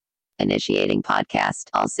Initiating podcast.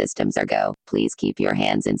 All systems are go. Please keep your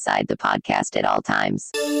hands inside the podcast at all times.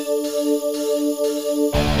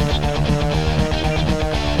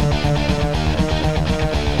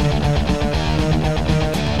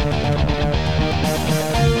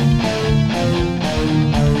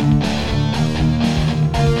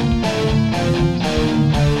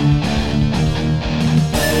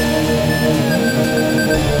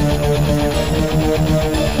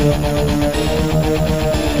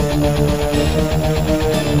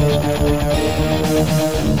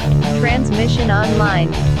 Transmission online.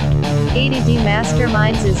 ADD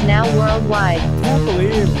Masterminds is now worldwide. I can't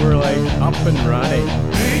believe we're like up and running.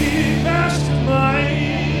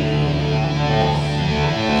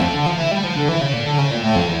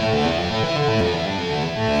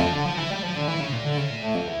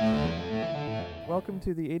 Welcome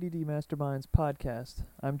to the ADD Masterminds podcast.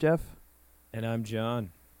 I'm Jeff. And I'm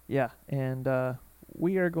John. Yeah, and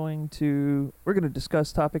we're going to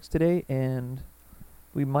discuss topics today, and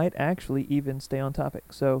we might actually even stay on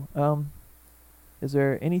topic. So, is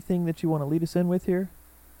there anything that you want to lead us in with here?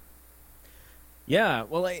 Yeah,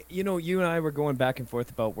 well, you and I were going back and forth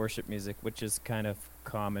about worship music, which is kind of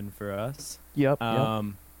common for us. Yep.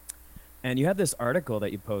 And you had this article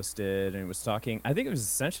that you posted, and it was I think it was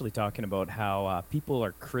essentially talking about how people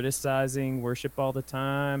are criticizing worship all the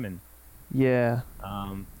time, and yeah,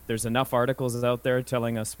 there's enough articles out there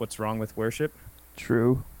telling us what's wrong with worship.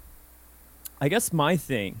 True. I guess my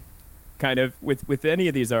thing, kind of, with any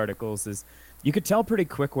of these articles is you could tell pretty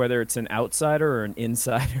quick whether it's an outsider or an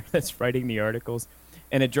insider that's writing the articles.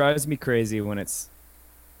 And it drives me crazy when it's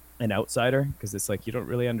an outsider, because it's like you don't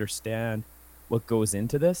really understand what goes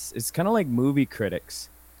into this. It's kind of like movie critics,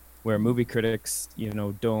 where movie critics,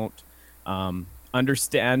 don't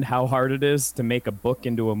understand how hard it is to make a book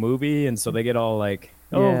into a movie. And so they get all like,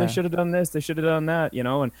 oh, they should have done this, they should have done that,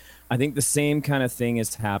 and I think the same kind of thing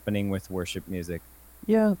is happening with worship music.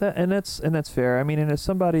 Yeah, that's fair. I mean, and as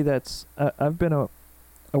somebody that's I've been a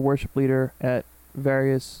worship leader at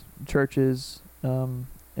various churches in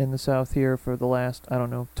the South here for the last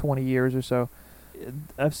 20 years or so.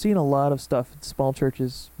 I've seen a lot of stuff at small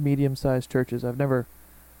churches, medium-sized churches. I've never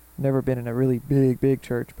been in a really big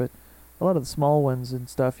church, but a lot of the small ones and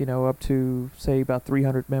stuff, up to say about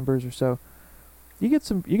 300 members or so. You get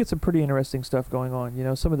some pretty interesting stuff going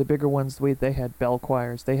on. Some of the bigger ones, they had bell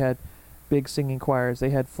choirs, they had big singing choirs,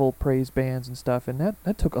 they had full praise bands and stuff, and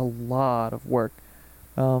that took a lot of work.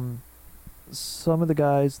 Some of the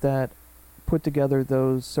guys that put together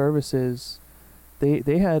those services,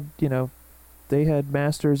 they had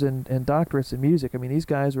masters and doctorates in music. I mean, these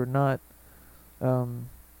guys were not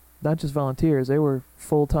just volunteers; they were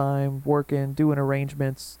full time working, doing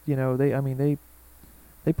arrangements.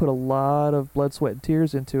 They put a lot of blood, sweat, and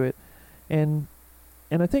tears into it, and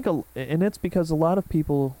I think and it's because a lot of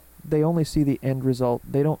people, they only see the end result.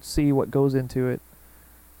 They don't see what goes into it.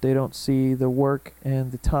 They don't see the work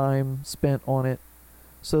and the time spent on it.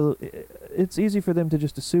 So it's easy for them to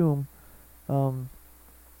just assume, oh,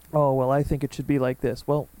 well, I think it should be like this.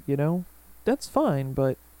 Well, that's fine,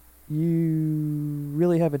 but you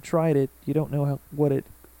really haven't tried it. You don't know what it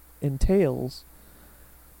entails.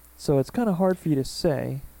 So it's kind of hard for you to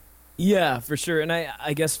say. Yeah, for sure. And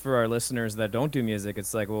I guess for our listeners that don't do music,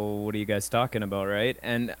 it's like, well, what are you guys talking about, right?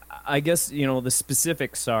 And I guess, the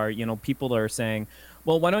specifics are, people are saying,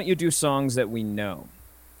 well, why don't you do songs that we know?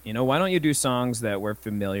 Why don't you do songs that we're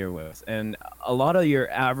familiar with? And a lot of your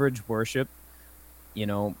average worship,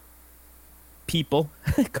 people,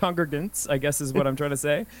 congregants, I guess is what I'm trying to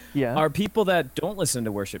say, are people that don't listen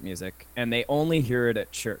to worship music, and they only hear it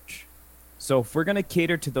at church. So if we're going to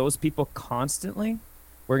cater to those people constantly,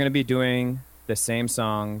 we're going to be doing the same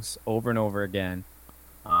songs over and over again.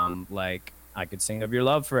 Like I Could Sing of Your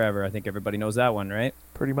Love Forever. I think everybody knows that one, right?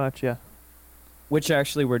 Pretty much, yeah. Which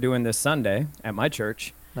actually we're doing this Sunday at my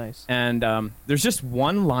church. Nice. And there's just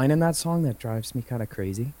one line in that song that drives me kind of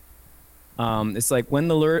crazy. It's like, when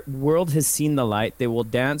the world has seen the light, they will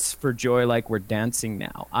dance for joy like we're dancing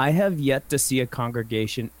now. I have yet to see a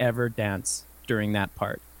congregation ever dance during that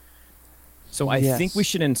part. So I think we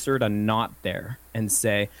should insert a not there and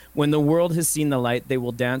say, when the world has seen the light, they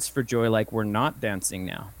will dance for joy like we're not dancing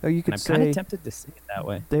now. Or you could say, I'm kind of tempted to say it that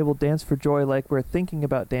way. They will dance for joy like we're thinking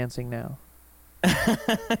about dancing now.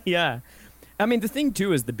 Yeah. I mean, the thing,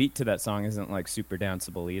 too, is the beat to that song isn't, like, super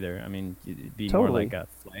danceable either. I mean, it'd be more like a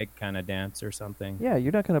flag kind of dance or something. Yeah,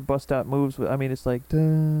 you're not going to bust out moves. It's like,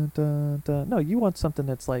 dun, dun, dun. No, you want something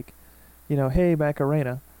that's like, hey,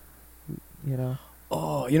 Macarena,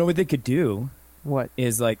 Oh, you know what they could do? What?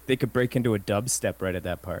 Is, like, they could break into a dubstep right at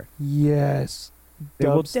that part. Yes. They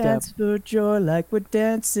will Dubstep. dance for joy like we're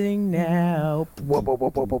dancing now.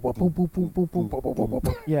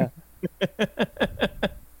 Yeah.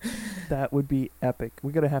 That would be epic.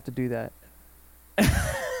 We're gonna have to do that.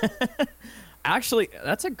 Actually,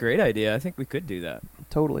 that's a great idea. I think we could do that.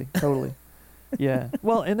 Totally. Yeah.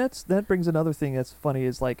 Well, and that brings another thing that's funny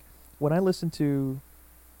is like when I listen to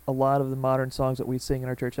a lot of the modern songs that we sing in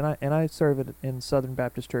our church, and I serve it in Southern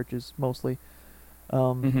Baptist churches mostly.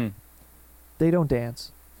 Mm-hmm. They don't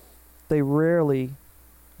dance. They rarely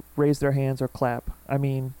raise their hands or clap. I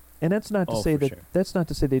mean, and that's not to Oh, say for that sure. that's not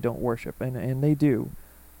to say they don't worship, and they do.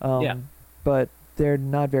 Yeah. But they're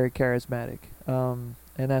not very charismatic, and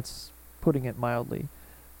that's putting it mildly.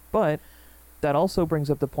 But that also brings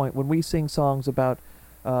up the point when we sing songs about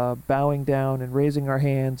bowing down and raising our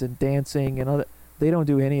hands and dancing and all that. They don't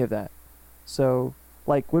do any of that. So,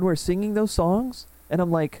 like when we're singing those songs, and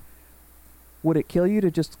I'm like, would it kill you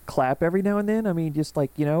to just clap every now and then? I mean, just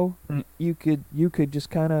like Mm. you could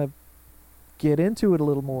just kind of get into it a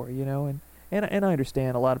little more, and I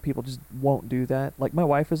understand a lot of people just won't do that. Like my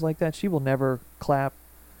wife is like that. She will never clap,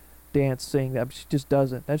 dance, sing. That she just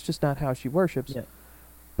doesn't. That's just not how she worships. Yeah.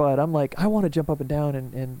 But I'm like, I want to jump up and down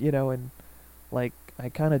and like I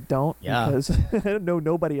kind of don't Yeah. because I know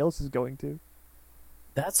nobody else is going to.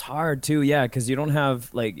 That's hard too, yeah, because you don't have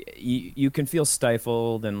like you can feel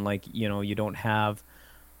stifled and like you don't have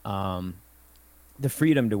the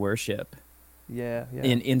freedom to worship Yeah.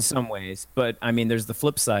 in some ways. But I mean, there's the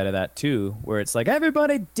flip side of that too, where it's like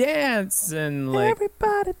everybody dance and like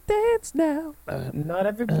Everybody dance now. not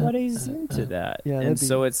everybody's into that. Yeah, and that'd be-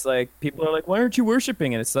 so it's like people are like, why aren't you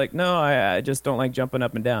worshiping? And it's like, no, I just don't like jumping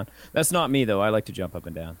up and down. That's not me though. I like to jump up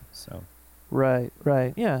and down. So. Right.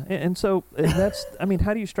 Yeah. And so that's, I mean,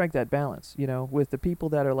 how do you strike that balance, with the people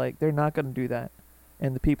that are like, they're not going to do that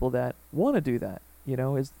and the people that want to do that,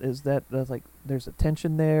 is that's like, there's a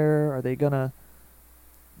tension there? Are they going to,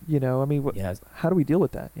 I mean, Yeah. how do we deal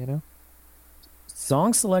with that,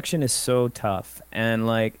 Song selection is so tough. And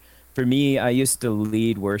like for me, I used to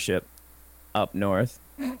lead worship up north.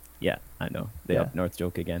 Yeah, I know. The Yeah. up north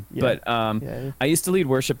joke again. Yeah. But Yeah. I used to lead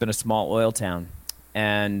worship in a small oil town.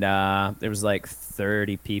 And there was like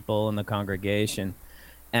 30 people in the congregation.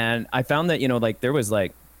 And I found that, like there was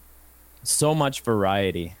like so much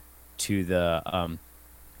variety to the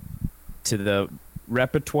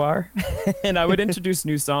repertoire. And I would introduce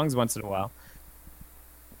new songs once in a while.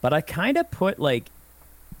 But I kind of put like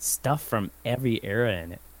stuff from every era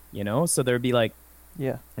in it, So there'd be like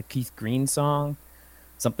Yeah. a Keith Green song,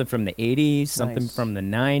 something from the 80s, something Nice. from the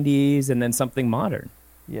 90s, and then something modern.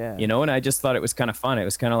 Yeah. And I just thought it was kind of fun. It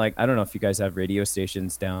was kind of like, I don't know if you guys have radio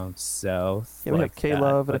stations down south. Yeah, we like have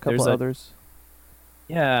K-Love that, and a but there's couple others.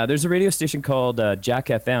 Yeah, there's a radio station called Jack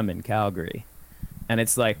FM in Calgary. And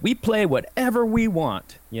it's like, we play whatever we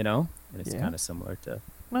want, And it's Yeah. kind of similar to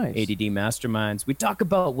Nice. ADD Masterminds. We talk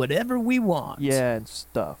about whatever we want. Yeah, and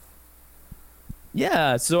stuff.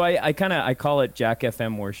 Yeah, so I call it Jack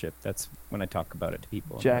FM worship. That's when I talk about it to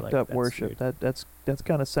people. and they're Jacked like, up "That's worship. weird." That's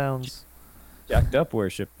kind of sounds. Jacked up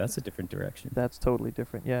worship. That's a different direction. That's totally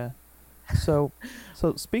different. Yeah. So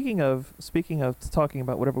speaking of talking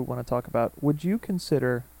about whatever we want to talk about, would you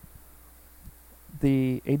consider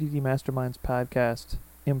the ADD Masterminds podcast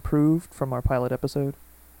improved from our pilot episode?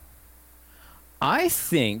 I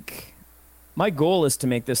think my goal is to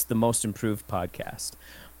make this the most improved podcast.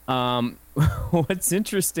 What's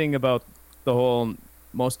interesting about the whole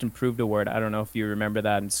most improved award, I don't know if you remember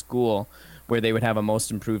that in school, where they would have a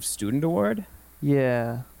most improved student award.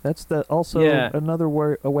 Yeah, that's also Yeah. another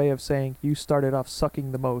a way of saying you started off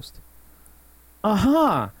sucking the most.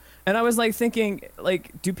 Uh-huh. And I was like thinking,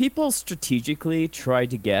 like, do people strategically try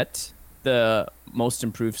to get the most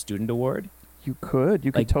improved student award? You could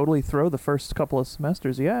Like- totally throw the first couple of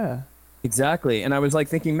semesters. Yeah. Exactly. And I was like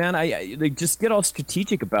thinking, man, I like just get all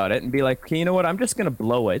strategic about it and be like, okay, you know what? I'm just going to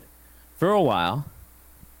blow it for a while.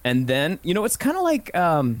 And then, it's kind of like,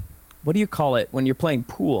 what do you call it? When you're playing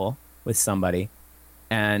pool with somebody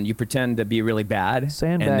and you pretend to be really bad.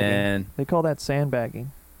 Sandbagging. And then They call that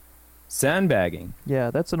sandbagging. sandbagging.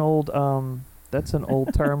 Yeah, that's an old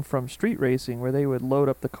term from street racing where they would load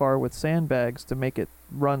up the car with sandbags to make it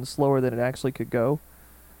run slower than it actually could go.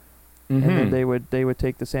 And then they would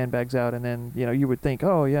take the sandbags out, and then you would think,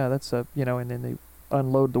 oh yeah, that's and then they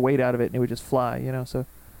unload the weight out of it, and it would just fly, So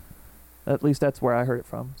at least that's where I heard it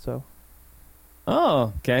from. So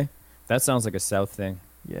Oh, okay. That sounds like a South thing.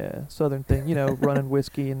 yeah, southern thing, running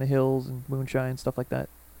whiskey in the hills and moonshine, stuff like that.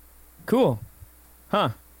 Cool. Huh.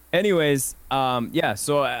 Anyways, yeah,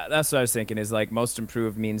 so that's what I was thinking is like most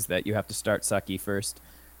improved means that you have to start sucky first.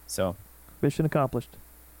 So, Mission accomplished.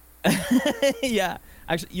 Yeah.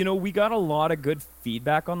 Actually, we got a lot of good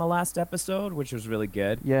feedback on the last episode, which was really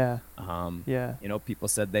good. Yeah, Um, yeah. people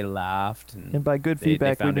said they laughed And by good they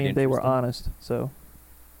feedback, we found it mean they were interesting. honest. So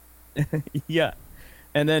Yeah.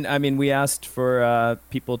 And then, I mean, we asked for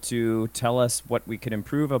people to tell us what we could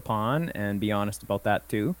improve upon and be honest about that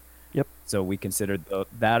too. Yep. So we considered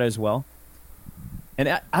that as well.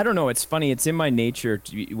 And I don't know. It's funny. It's in my nature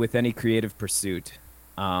with any creative pursuit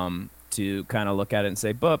to kind of look at it and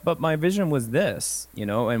say, but my vision was this,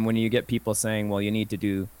 And when you get people saying, well,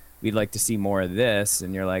 we'd like to see more of this,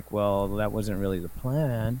 and you're like, well, that wasn't really the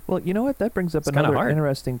plan. well, you know what? That brings up It's kinda another hard.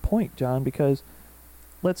 interesting point, John, because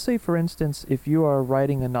let's say, for instance, if you are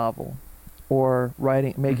writing a novel or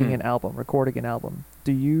making Mhm. an album, recording an album,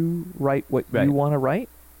 do you write what Right. you want to write,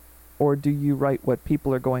 or do you write what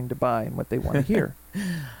people are going to buy and what they want to hear?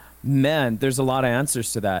 Man, there's a lot of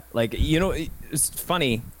answers to that. Like, it's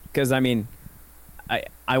funny because I mean,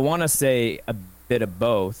 I want to say a bit of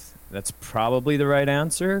both. That's probably the right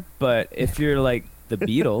answer. But if you're like the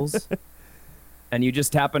Beatles and you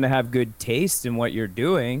just happen to have good taste in what you're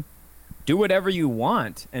doing, do whatever you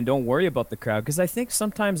want and don't worry about the crowd. Because I think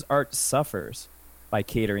sometimes art suffers by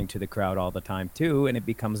catering to the crowd all the time too, and it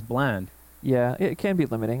becomes bland. Yeah, it can be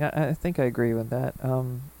limiting. I think I agree with that.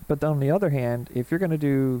 But on the other hand, if you're going to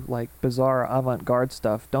do like bizarre avant-garde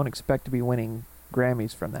stuff, don't expect to be winning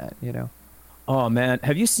Grammys from that, Oh man,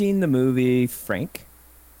 have you seen the movie Frank?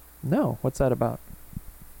 No, what's that about?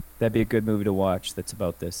 That'd be a good movie to watch. That's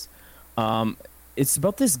about this. It's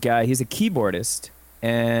about this guy. He's a keyboardist,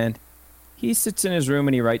 and he sits in his room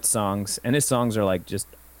and he writes songs, and his songs are like just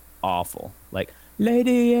awful, like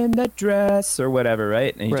 "Lady in the Dress" or whatever,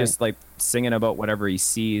 right? And he's Right. just like singing about whatever he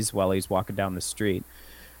sees while he's walking down the street,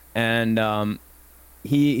 and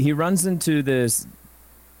he runs into this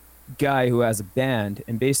guy who has a band,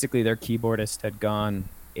 and basically their keyboardist had gone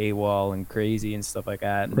AWOL and crazy and stuff like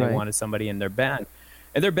that, and Right. they wanted somebody in their band,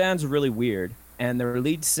 and their band's really weird, and their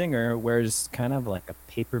lead singer wears kind of like a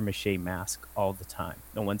paper mache mask all the time.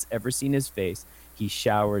 No one's ever seen his face. He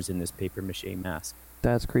showers in this paper mache mask,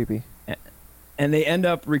 That's creepy. and they end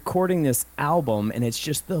up recording this album, and it's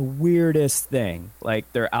just the weirdest thing.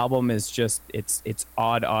 Like, their album is just it's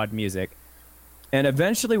odd music. And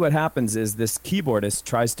eventually what happens is this keyboardist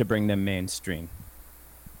tries to bring them mainstream,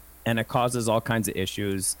 and it causes all kinds of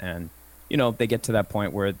issues, and they get to that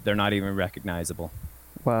point where they're not even recognizable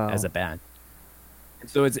Wow. as a band.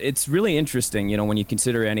 So it's really interesting, when you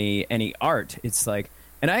consider any art. It's like,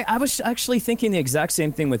 and I was actually thinking the exact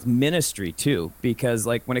same thing with ministry too, because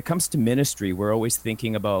like when it comes to ministry, we're always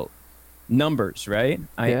thinking about numbers, right?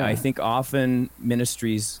 Yeah. I think often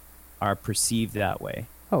ministries are perceived that way,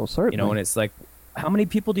 Oh, certainly. and it's like, how many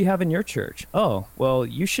people do you have in your church? Oh, well,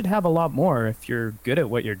 you should have a lot more if you're good at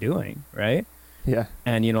what you're doing, right? Yeah.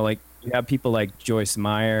 And like you have people like Joyce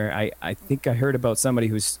Meyer. I think I heard about somebody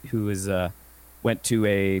who went to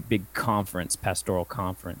a big conference, pastoral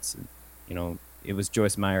conference, and it was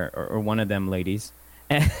Joyce Meyer or one of them ladies,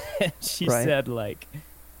 and she Right. said,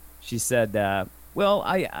 well,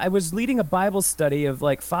 I was leading a Bible study of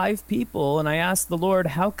like 5 people, and I asked the Lord,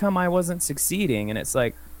 how come I wasn't succeeding? And it's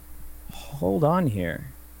like, hold on here.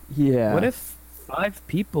 Yeah. What if 5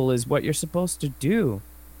 people is what you're supposed to do?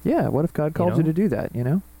 Yeah. What if God called you know? to do that?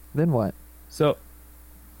 Then what? So,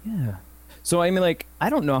 yeah. So, I mean, like, I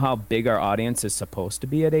don't know how big our audience is supposed to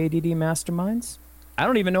be at ADD Masterminds. I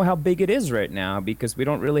don't even know how big it is right now because we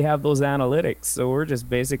don't really have those analytics. So we're just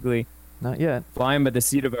basically Not yet. flying by the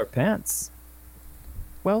seat of our pants.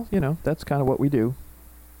 Well, that's kind of what we do.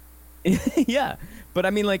 Yeah. But I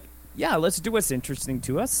mean, like, yeah, let's do what's interesting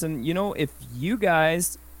to us. And, if you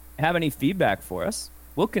guys have any feedback for us,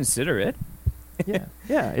 we'll consider it. Yeah.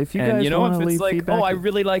 Yeah. If you And, guys want if to it's leave like, feedback, oh, I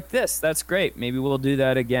really like this, that's great. Maybe we'll do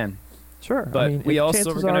that again. sure. But I mean, we if also are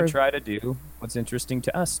chances going are- to try to do what's interesting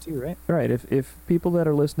to us too, right? Right. If people that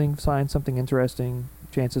are listening find something interesting,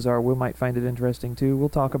 chances are we might find it interesting too. We'll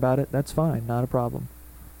talk about it. That's fine. Not a problem.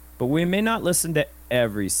 But we may not listen to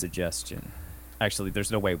every suggestion. Actually,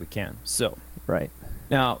 there's no way we can. So Right.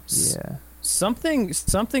 now, Yeah. something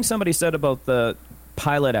somebody said about the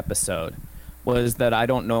pilot episode was that I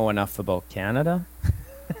don't know enough about Canada.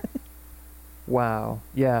 Wow.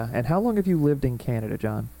 Yeah. And how long have you lived in Canada,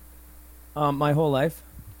 John? My whole life.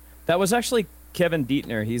 That was actually Kevin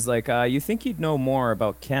Dietner. He's like, you think you'd know more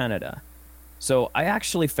about Canada. So I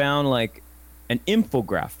actually found like an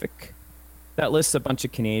infographic that lists a bunch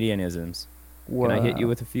of Canadianisms. Can I hit you Wow.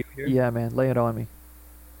 with a few here? Yeah, man. Lay it on me.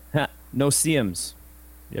 No-see-ums.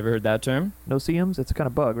 You ever heard that term? No-see-ums? It's a kind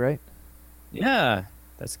of bug, right? Yeah,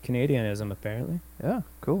 that's a Canadianism apparently. Yeah.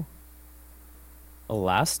 Cool.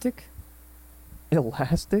 Elastic?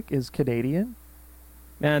 Elastic is Canadian?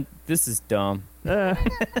 Man, this is dumb. Uh,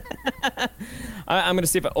 I'm gonna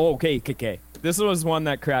see if. Okay. This was one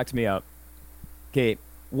that cracked me up. Okay,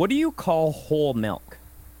 what do you call whole milk?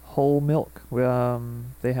 whole milk.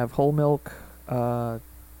 They have whole milk, where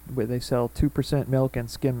they sell 2% milk and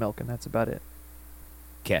skim milk, and that's about it.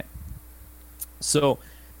 Okay. So,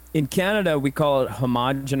 in Canada, we call it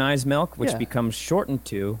homogenized milk, which Yeah. becomes shortened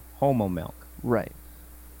to homo milk. Right.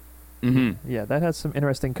 Mm-hmm. Yeah, that has some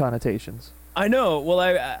interesting connotations. I know. Well,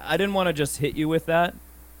 I didn't want to just hit you with that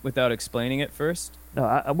without explaining it first. No,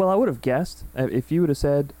 I would have guessed. If you would have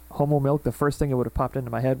said homo milk, the first thing that would have popped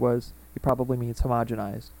into my head was it probably means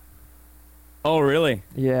homogenized. Oh, really?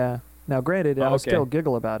 Yeah. Now, granted, I'll Okay. still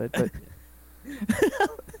giggle about it, but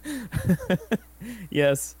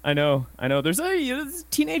Yes, I know. There's a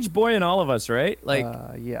teenage boy in all of us, right? Like,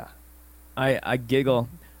 yeah. I giggle.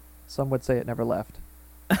 Some would say it never left.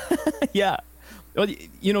 Yeah. Well,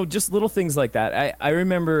 just little things like that. I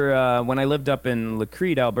remember when I lived up in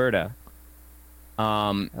Lacrete, Alberta.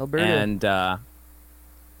 Alberta. And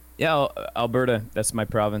Alberta, that's my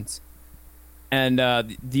province. And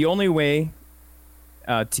the only way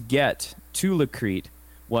to get to Lacrete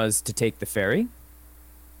was to take the ferry.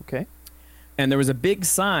 Okay. And there was a big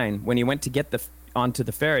sign when you went to get onto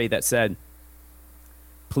the ferry that said,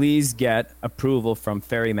 "Please get approval from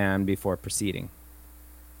ferryman before proceeding."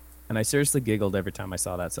 And I seriously giggled every time I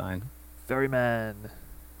saw that sign. Ferryman.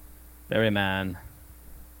 Ferryman.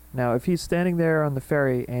 Now, if he's standing there on the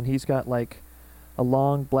ferry and he's got like a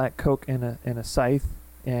long black coat and a scythe,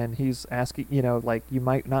 and he's asking, like you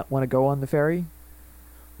might not want to go on the ferry,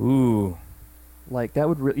 Ooh, like that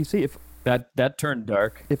would really. You see, that turned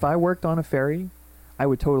dark. if I worked on a ferry, I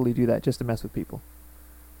would totally do that just to mess with people.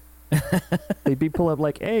 They'd be pull up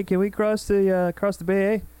like, "Hey, can we cross the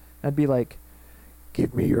bay?" I'd be like,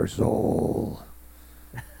 "Give me your soul,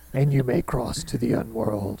 and you may cross to the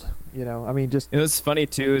unworld." I mean, just It was funny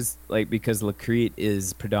too, is like because Lacrete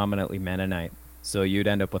is predominantly Mennonite, so you'd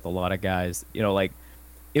end up with a lot of guys. Like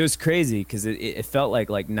it was crazy because it felt like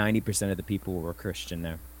 90% of the people were Christian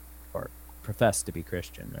there, or professed to be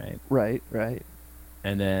Christian, right? right.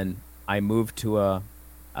 And then I moved to a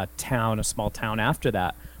small town after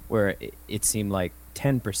that, where it seemed like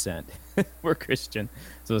 10% were Christian.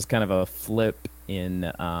 So it was kind of a flip in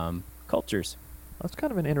cultures. That's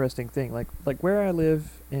kind of an interesting thing. Like where I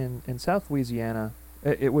live in South Louisiana,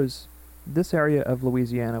 it was this area of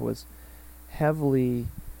Louisiana was heavily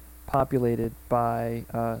populated by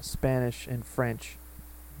Spanish and French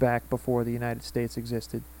back before the United States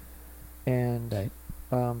existed, and Right.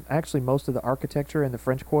 actually most of the architecture in the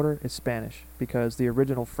French Quarter is Spanish because the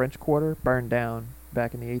original French Quarter burned down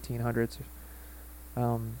back in the 1800s,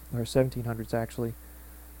 or 1700s actually.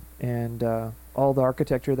 And all the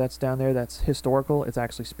architecture that's down there that's historical, it's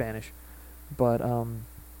actually Spanish. But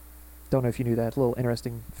don't know if you knew that. It's a little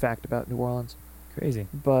interesting fact about New Orleans. Crazy.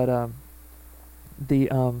 But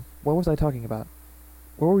what was I talking about?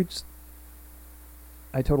 Where were we just...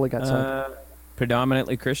 I totally got sidetracked.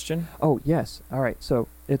 Predominantly Christian. Oh, yes. All right. So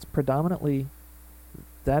it's predominantly...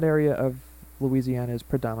 That area of Louisiana is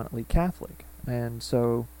predominantly Catholic. And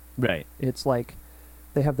so Right. it's like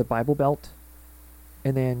they have the Bible Belt,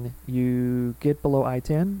 and then you get below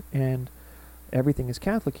I-10 and everything is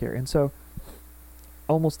Catholic here. And so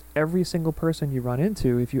almost every single person you run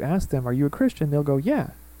into, if you ask them, "Are you a Christian?" they'll go, "Yeah."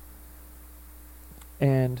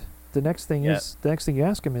 And the next thing you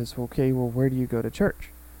ask them is, "Okay, well, where do you go to church?"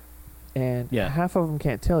 And Yeah. half of them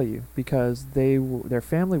can't tell you because their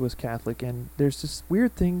family was Catholic, and there's this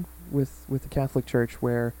weird thing with the Catholic Church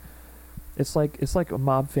where it's like a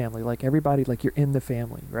mob family. Like everybody, like you're in the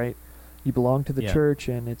family, right? You belong to the Yeah. church,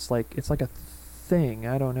 and it's like a thing.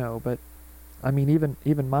 I don't know, but I mean,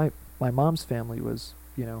 even my mom's family was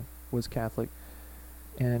Catholic,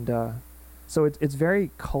 and so it's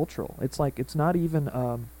very cultural. It's like it's not even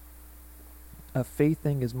a faith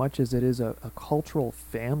thing as much as it is a cultural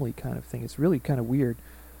family kind of thing. It's really kind of weird.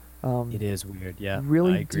 It is weird. Yeah. I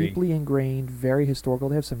Really agree. deeply ingrained, very historical.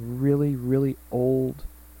 They have some really, really old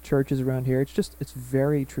churches around here. It's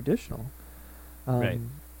very traditional. Right.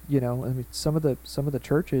 I mean, some of the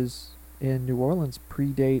churches in New Orleans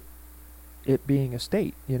predate it being a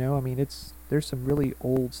state. I mean, there's some really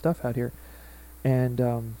old stuff out here, and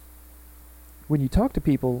when you talk to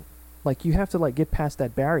people, like you have to like get past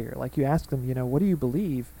that barrier. Like you ask them, what do you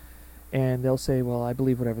believe? And they'll say, "Well, I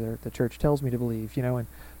believe whatever the church tells me to believe," and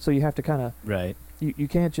so you have to kind of Right. you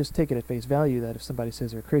can't just take it at face value that if somebody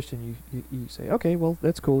says they're a Christian, you say, "Okay, well,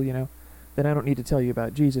 that's cool," then I don't need to tell you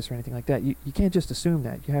about Jesus or anything like that. You can't just assume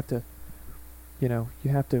that. You have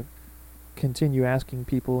to continue asking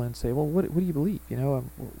people and say, well, what do you believe? You know,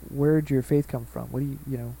 where'd your faith come from? What do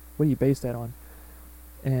what do you base that on?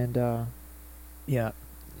 And Yeah.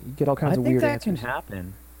 you get all kinds I of think weird that answers. can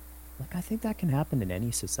happen. Like, I think that can happen in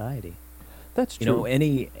any society. That's You true. know,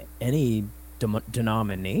 any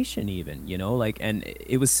denomination even, you know, like, and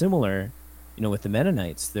it was similar, you know, with the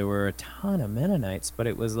Mennonites. There were a ton of Mennonites, but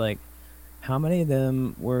it was like, how many of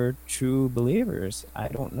them were true believers? I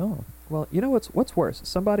don't know. Well, you know what's worse?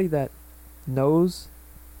 Somebody that knows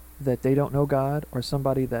that they don't know God, or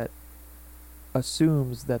somebody that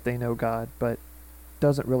assumes that they know God but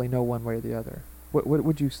doesn't really know one way or the other. What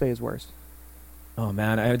would you say is worse? Oh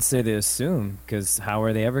man, I would say they assume, because how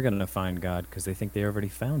are they ever going to find God? Because they think they already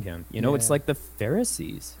found him. You know, it's Yeah. like the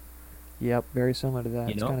Pharisees. Yep, very similar to that.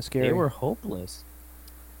 You It's know, kind of scary. they were hopeless.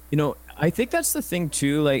 You know, I think that's the thing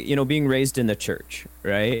too. Like, you know, being raised in the church,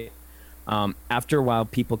 right? After a while,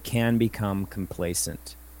 people can become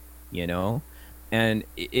complacent. You know, and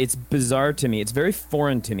it's bizarre to me. It's very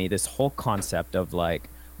foreign to me, this whole concept of like,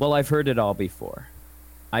 well, I've heard it all before.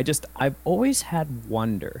 I've always had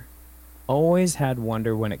wonder. Always had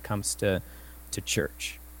wonder when it comes to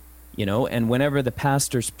church, you know, and whenever the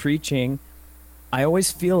pastor's preaching, I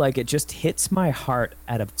always feel like it just hits my heart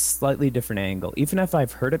at a slightly different angle. Even if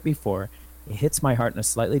I've heard it before, it hits my heart in a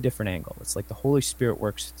slightly different angle. It's like the Holy Spirit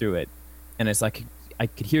works through it, and it's like I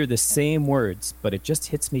could hear the same words, but it just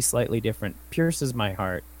hits me slightly different, pierces my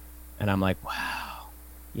heart, and I'm like, wow,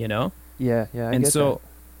 you know. Yeah, I And get so,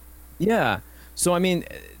 yeah, so I mean,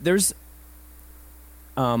 there's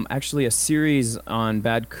actually a series on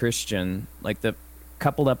Bad Christian, like the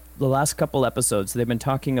last couple episodes, they've been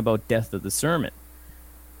talking about Death of the Sermon,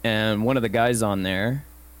 and one of the guys on there,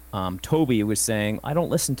 Toby, was saying, I don't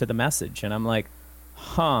listen to the message, and I'm like,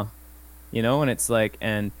 huh, you know. And it's like,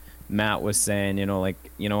 and Matt was saying, you know, like,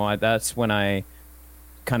 you know, that's when I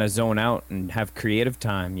kind of zone out and have creative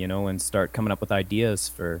time, you know, and start coming up with ideas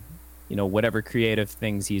for, you know, whatever creative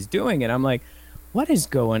things he's doing. And I'm like, what is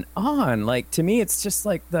going on? Like, to me, it's just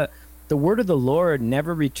like the word of the Lord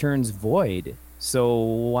never returns void. So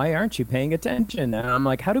why aren't you paying attention? And I'm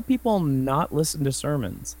like, how do people not listen to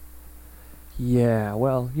sermons? that. Yeah,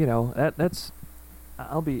 well, you know, that's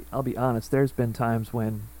I'll be honest. There's been times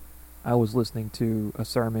when I was listening to a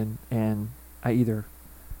sermon and I either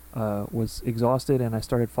was exhausted and I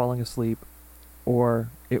started falling asleep, or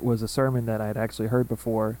it was a sermon that I'd actually heard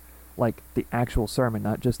before, like the actual sermon,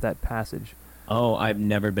 not just that passage. Oh, I've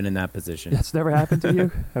never been in that position. That's never happened to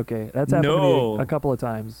you? Okay, that's happened to No. me a couple of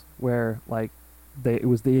times where like it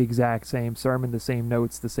was the exact same sermon, the same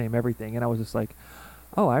notes, the same everything, and I was just like,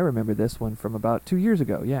 oh, I remember this one from about 2 years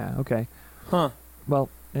ago. Yeah, okay. Huh. Well,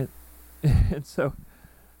 and so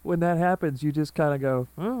when that happens, you just kind of go,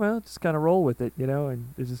 oh, well, just kind of roll with it, you know,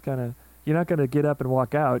 and it's just kind of, you're not going to get up and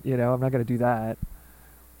walk out, you know, I'm not going to do that.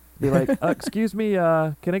 Be like, excuse me,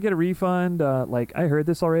 can I get a refund? Like, I heard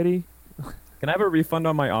this already. Can I have a refund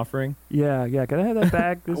on my offering? Yeah, can I have that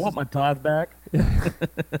back? I want my tithe back.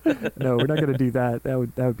 No, we're not going to do that. That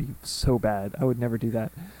would be so bad. I would never do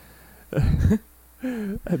that.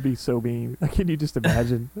 That'd be so mean. Can you just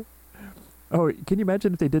imagine? Oh, can you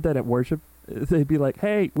imagine if they did that at worship? They'd be like,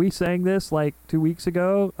 hey, we sang this like 2 weeks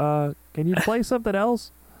ago. Can you play something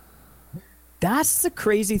else? That's the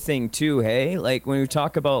crazy thing too, hey? Like, when we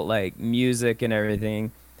talk about like music and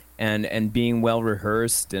everything, and being well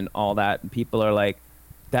rehearsed and all that, people are like,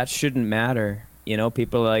 that shouldn't matter. You know,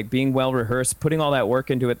 people are like, being well rehearsed, putting all that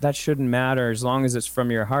work into it, that shouldn't matter as long as it's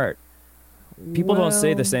from your heart. People don't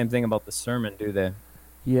say the Well, same thing about the sermon, do they?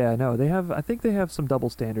 Yeah, no, they have. I think they have some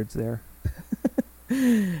double standards there.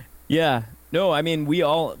 Yeah. No, I mean,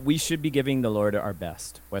 we should be giving the Lord our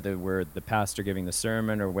best, whether we're the pastor giving the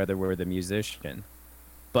sermon or whether we're the musician.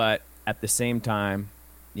 But at the same time,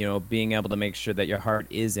 you know, being able to make sure that your heart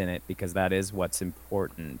is in it, because that is what's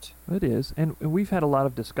important. It is, and we've had a lot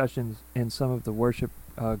of discussions in some of the worship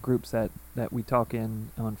groups that we talk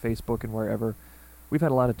in on Facebook and wherever. We've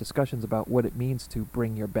had a lot of discussions about what it means to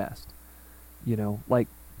bring your best. You know, like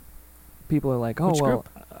people are like, oh, Which well,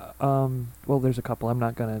 group? well, there's a couple. I'm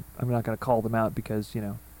not gonna call them out because, you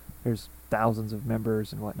know, there's thousands of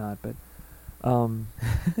members and whatnot. But,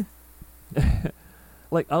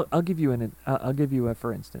 like I'll give you I'll give you a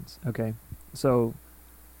for instance. Okay, so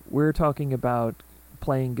we're talking about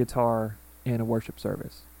playing guitar in a worship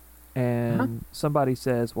service, and somebody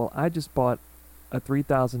says, well, I just bought a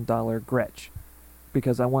 $3,000 Gretsch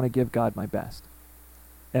because I want to give God my best,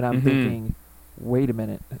 and I'm Mhm. thinking, wait a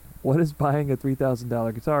minute, what does buying a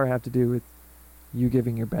 $3,000 guitar have to do with you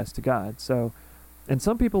giving your best to God? So, and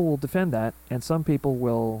some people will defend that, and some people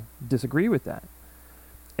will disagree with that.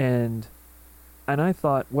 And I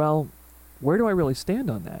thought, well, where do I really stand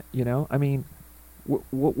on that? You know, I mean,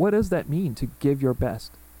 what does that mean to give your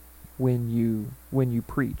best when you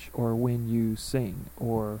preach or when you sing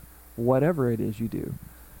or whatever it is you do?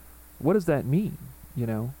 What does that mean? You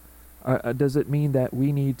know, does it mean that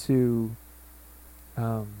we need to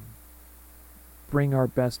bring our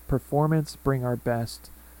best performance, bring our best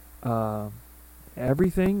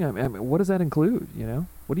everything? I mean, what does that include? You know,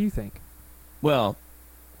 what do you think? Well,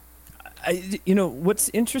 what's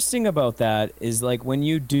interesting about that is like when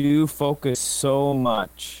you do focus so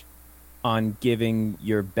much on giving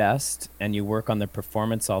your best and you work on the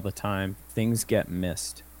performance all the time, things get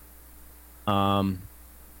missed. I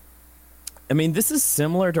mean, this is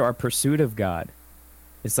similar to our pursuit of God.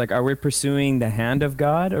 It's like, are we pursuing the hand of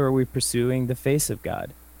God or are we pursuing the face of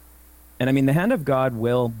God? And I mean, the hand of God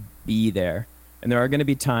will be there. And there are going to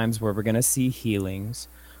be times where we're going to see healings,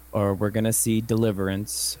 or we're going to see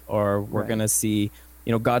deliverance, or we're going to see,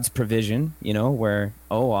 God's provision, where,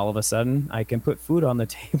 all of a sudden I can put food on the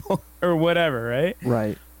table or whatever, right?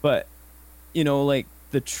 Right. But, like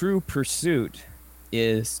the true pursuit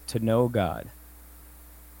is to know God.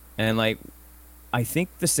 And like, I think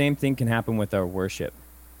the same thing can happen with our worship.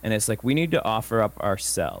 And it's like, we need to offer up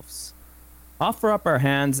ourselves. Offer up our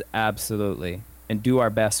hands, absolutely, and do our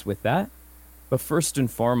best with that. But first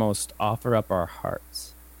and foremost, offer up our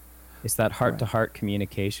hearts. It's that heart-to-heart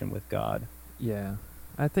communication with God. Yeah.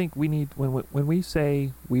 I think we need, when we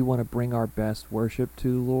say we want to bring our best worship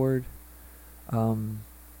to the Lord,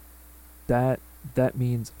 that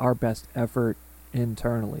means our best effort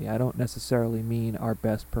internally. I don't necessarily mean our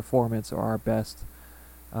best performance or our best,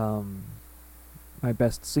 my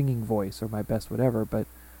best singing voice or my best whatever. But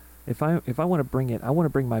if I want to bring it, I want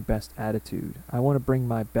to bring my best attitude. I want to bring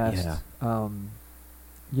my best, my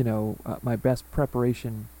best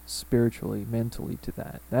preparation spiritually, mentally to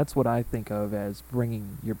that. That's what I think of as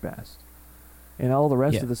bringing your best. And all the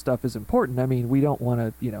rest of the stuff is important. I mean, we don't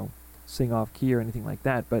want to, sing off key or anything like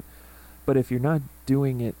that. But if you're not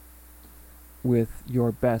doing it with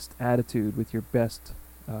your best attitude, with your best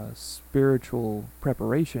spiritual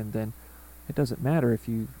preparation, then it doesn't matter if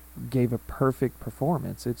you gave a perfect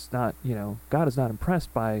performance. It's not, God is not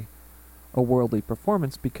impressed by a worldly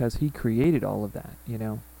performance because he created all of that,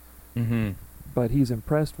 Mm-hmm. But he's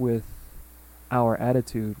impressed with our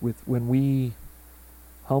attitude, with when we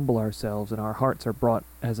humble ourselves and our hearts are brought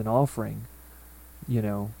as an offering,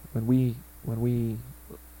 when we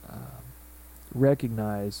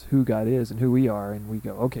recognize who God is and who we are, and we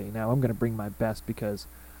go, okay, now I'm going to bring my best, because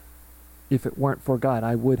if it weren't for God,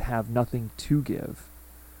 I would have nothing to give.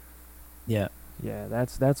 Yeah,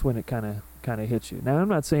 that's when it kind of hits you. Now, I'm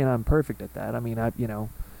not saying I'm perfect at that. I mean,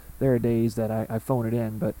 there are days that I phone it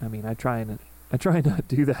in, but I mean, I try not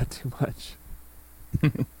to do that too much.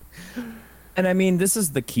 And I mean, this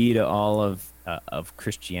is the key to all of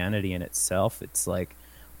Christianity in itself. It's like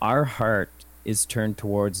our heart is turned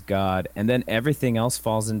towards God, and then everything else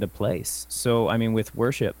falls into place. So, I mean, with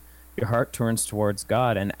worship, your heart turns towards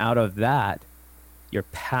God, and out of that, you're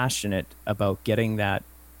passionate about getting that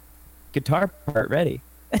guitar part ready,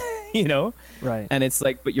 Right. And it's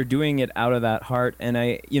like, but you're doing it out of that heart. And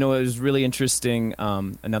it was really interesting.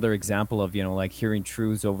 Another example of, like hearing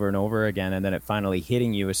truths over and over again, and then it finally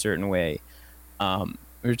hitting you a certain way. We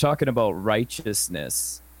were talking about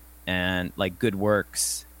righteousness and like good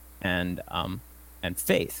works and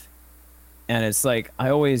faith. And it's like, I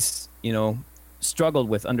always, struggled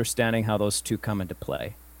with understanding how those two come into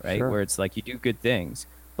play, right? Sure. Where it's like you do good things,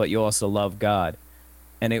 but you also love God.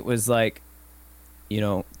 And it was like,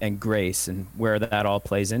 and grace, and where that all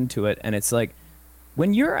plays into it. And it's like,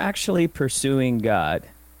 when you're actually pursuing God,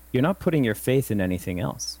 you're not putting your faith in anything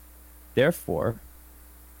else. Therefore,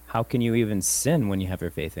 how can you even sin when you have your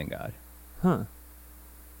faith in God? Huh.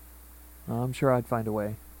 Well, I'm sure I'd find a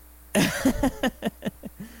way.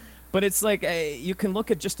 But it's like, you can look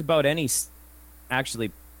at just about any,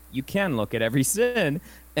 actually, you can look at every sin,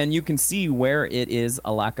 and you can see where it is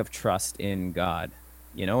a lack of trust in God.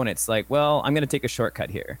 And it's like, well, I'm going to take a shortcut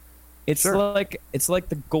here. It's like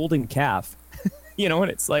the golden calf, and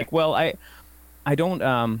it's like, well, I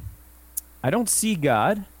don't see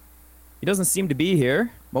God. He doesn't seem to be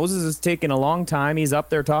here. Moses is taking a long time. He's up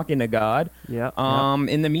there talking to God. Yeah.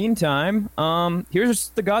 In the meantime, here's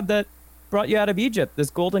the God that brought you out of Egypt, this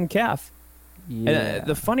golden calf. Yeah. And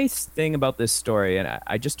the funny thing about this story, and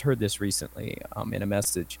I just heard this recently in a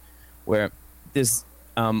message, where this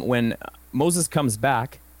when Moses comes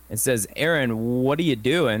back and says, Aaron, what are you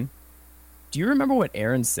doing? Do you remember what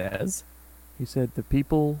Aaron says? He said the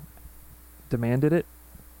people demanded it.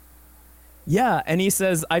 Yeah, and he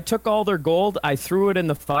says, I took all their gold, I threw it in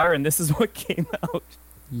the fire, and this is what came out.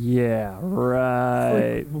 Yeah, Like,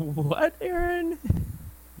 right. what, Aaron?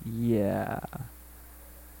 Yeah.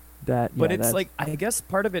 That But yeah, it's that's like, I guess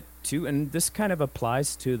part of it too, and this kind of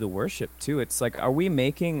applies to the worship too. It's like, are we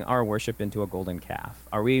making our worship into a golden calf?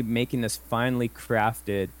 Are we making this finely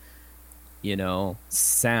crafted,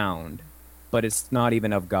 sound, but it's not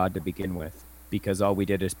even of God to begin with, because all we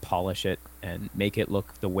did is polish it and make it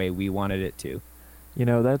look the way we wanted it to.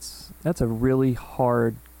 that's a really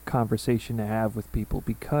hard conversation to have with people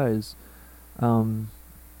because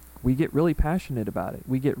we get really passionate about it.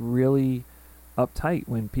 We get really uptight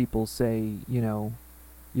when people say,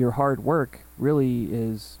 your hard work really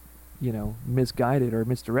is, misguided or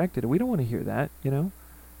misdirected. We don't want to hear that,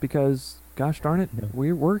 because gosh darn it, No.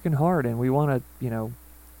 we're working hard and we want to,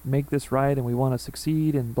 make this right and we want to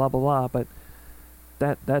succeed and blah blah blah.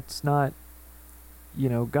 But that's not,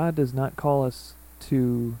 God does not call us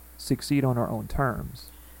to succeed on our own terms.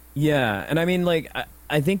 Yeah, and I mean, like,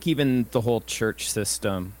 I think even the whole church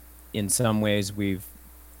system, in some ways, we've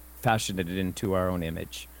fashioned it into our own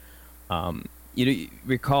image. You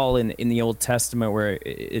recall in the Old Testament where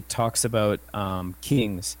it talks about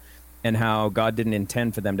kings and how God didn't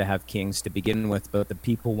intend for them to have kings to begin with, but the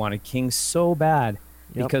people wanted kings so bad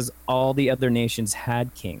Yep. because all the other nations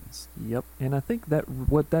had kings. Yep. And I think that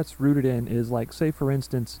what that's rooted in is, like, say for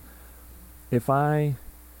instance, if I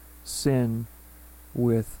sin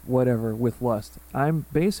with lust, I'm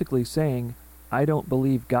basically saying I don't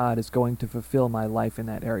believe God is going to fulfill my life in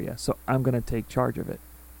that area, so I'm going to take charge of it.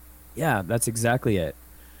 Yeah, that's exactly it.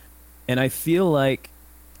 And I feel like,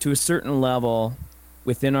 to a certain level,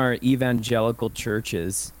 within our evangelical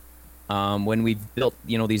churches, when we've built,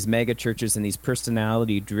 these mega churches and these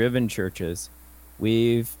personality-driven churches,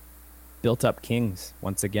 we've built up kings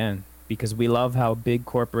once again, because we love how big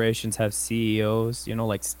corporations have CEOs,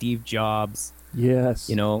 like Steve Jobs, Yes.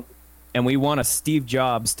 and we want a Steve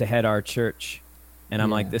Jobs to head our church. And I'm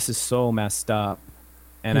Yeah. like, this is so messed up.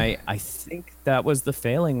 And I think that was the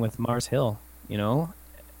failing with Mars Hill,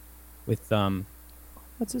 with,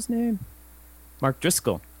 what's his name? Mark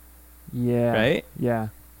Driscoll, Yeah. right? Yeah.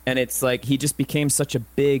 And it's like, he just became such a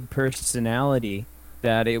big personality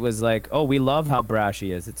that it was like, oh, we love how brash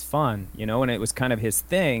he is. It's fun, and it was kind of his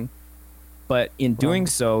thing. But in doing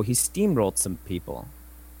Well- so, he steamrolled some people.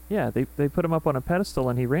 Yeah, they put him up on a pedestal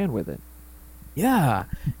and he ran with it. Yeah.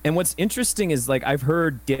 And what's interesting is, like, I've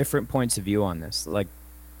heard different points of view on this. Like,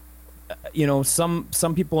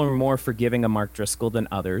 some people are more forgiving of Mark Driscoll than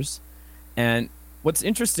others. And what's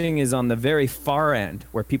interesting is, on the very far end,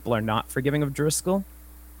 where people are not forgiving of Driscoll,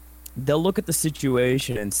 they'll look at the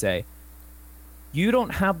situation and say, you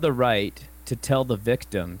don't have the right to tell the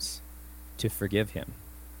victims to forgive him.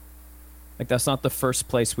 Like, that's not the first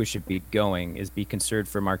place we should be going, is be concerned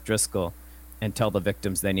for Mark Driscoll and tell the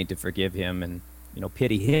victims they need to forgive him and,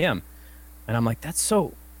 pity him. And I'm like, that's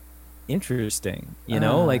so interesting,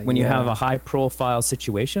 like, when you have yeah. a high profile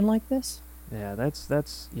situation like this. Yeah,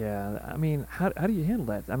 that's yeah. I mean, how do you handle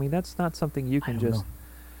that? I mean, that's not something you can don't just know.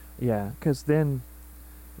 yeah, cuz then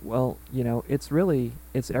well,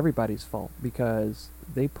 it's everybody's fault because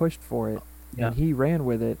they pushed for it Yeah. and he ran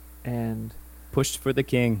with it, and Pushed for the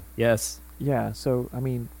king. Yes. yeah, so I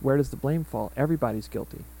mean, where does the blame fall? Everybody's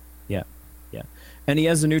guilty. Yeah. Yeah. And he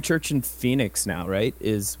has a new church in Phoenix now, right?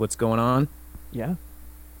 Is what's going on. Yeah.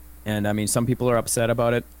 And I mean, some people are upset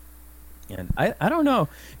about it. And I don't know.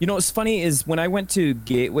 What's funny is, when I went to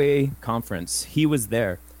Gateway Conference, he was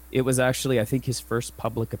there. It was actually, I think, his first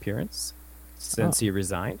public appearance since Oh. he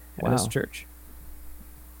resigned at his Wow. church.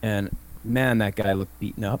 And man, that guy looked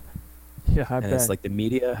beaten up. Yeah, I And bet. it's like the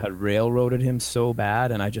media had railroaded him so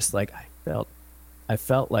bad. And I just, like, I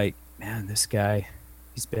felt like, man, this guy,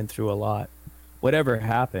 he's been through a lot. Whatever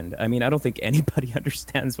happened. I mean, I don't think anybody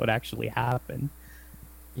understands what actually happened.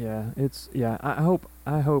 Yeah, I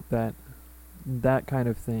hope that kind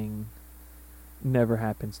of thing never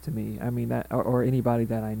happens to me. I mean, that or anybody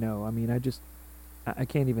that I know. I mean, I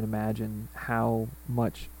can't even imagine how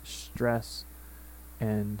much stress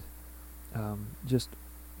and just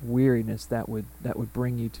weariness that would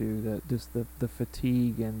bring you to, the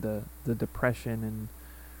fatigue and the depression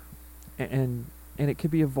and it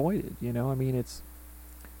could be avoided. I mean, it's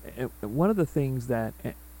one of the things that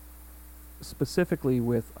specifically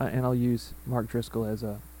with and I'll use Mark Driscoll as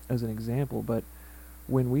an example, but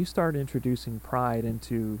when we start introducing pride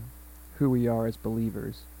into who we are as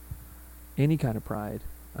believers, any kind of pride,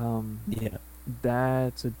 Yeah.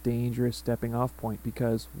 that's a dangerous stepping off point,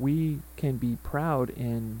 because we can be proud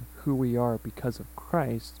in who we are because of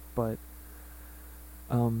Christ, but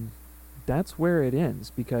that's where it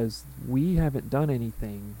ends, because we haven't done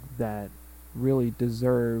anything that really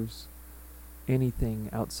deserves anything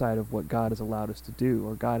outside of what God has allowed us to do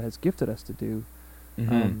or God has gifted us to do.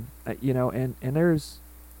 Mhm. You know, and there's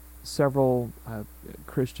several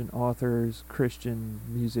Christian authors, Christian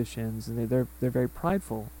musicians, and they're very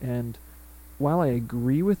prideful. And while I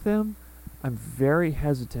agree with them, I'm very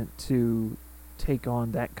hesitant to take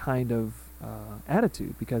on that kind of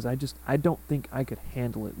attitude because I don't think I could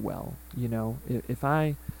handle it well. You know, if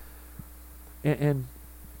I and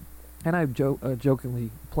I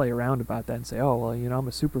jokingly play around about that and say, oh well, you know, I'm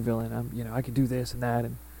a supervillain. I can do this and that,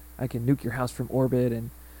 and I can nuke your house from orbit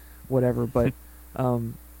and whatever. But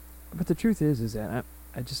but the truth is that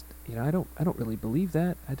I just, you know, I don't really believe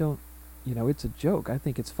that. I don't, you know, it's a joke. I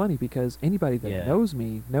think it's funny because anybody that knows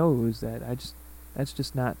me knows that that's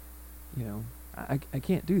just not, you know, I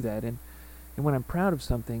can't do that. And when I'm proud of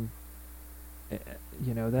something,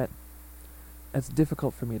 you know, that's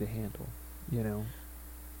difficult for me to handle, you know.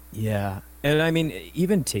 Yeah. And I mean,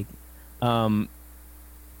 even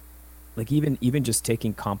like even just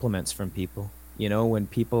taking compliments from people, you know, when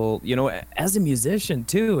people, you know, as a musician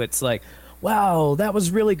too, it's like, wow, that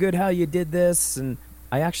was really good how you did this. And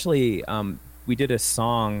I actually, we did a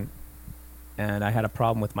song and I had a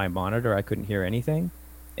problem with my monitor. I couldn't hear anything.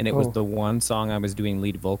 And it was the one song I was doing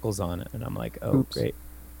lead vocals on it. And I'm like, oh, Oops. great.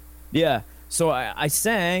 Yeah. So I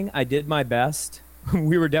sang, I did my best.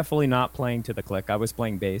 We were definitely not playing to the click. I was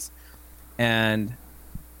playing bass. And,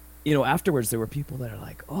 you know, afterwards there were people that are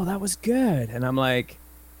like, oh, that was good. And I'm like,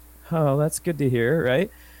 oh, that's good to hear, right?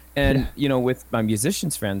 And, you know, with my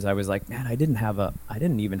musicians friends, I was like, man, I didn't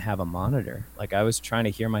even have a monitor. Like I was trying to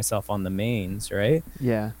hear myself on the mains, right?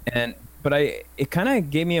 Yeah. But it kind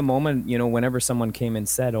of gave me a moment, you know, whenever someone came and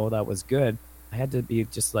said, oh, that was good, I had to be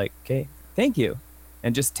just like, okay, thank you.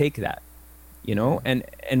 And just take that, you know? And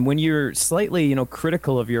when you're slightly, you know,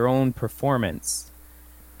 critical of your own performance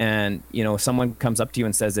and, you know, someone comes up to you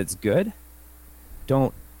and says it's good,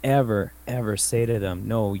 don't ever say to them,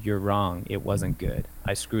 no, you're wrong. It wasn't good.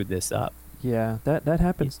 I screwed this up. Yeah, that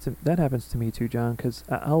happens to me too, John. Because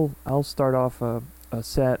I'll start off a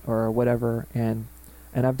set or whatever, and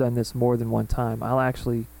I've done this more than one time. I'll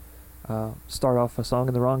actually start off a song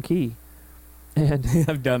in the wrong key, and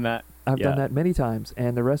I've done that. I've done that many times,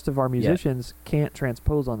 and the rest of our musicians can't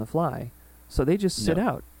transpose on the fly, so they just sit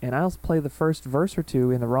out, and I'll play the first verse or two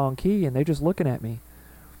in the wrong key, and they're just looking at me.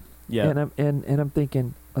 Yeah, and I'm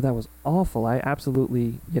thinking, oh, that was awful. I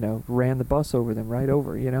absolutely, you know, ran the bus over them, right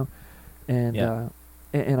over, you know, and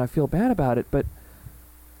I feel bad about it, but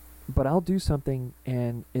I'll do something,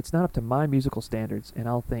 and it's not up to my musical standards, and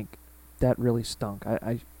I'll think that really stunk.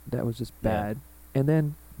 I that was just bad, and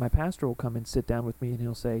then my pastor will come and sit down with me, and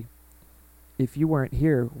he'll say, if you weren't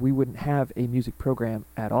here, we wouldn't have a music program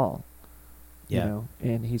at all. You know,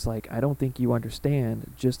 and he's like, I don't think you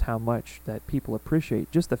understand just how much that people appreciate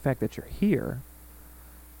just the fact that you're here.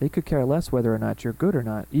 They could care less whether or not you're good or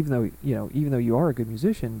not, even though you are a good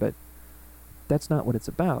musician, but that's not what it's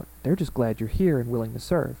about. They're just glad you're here and willing to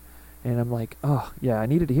serve. And I'm like, oh yeah, I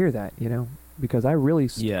needed to hear that, you know, because I really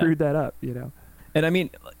screwed that up, you know. And I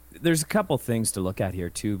mean, there's a couple things to look at here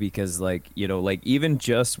too, because like, you know, like even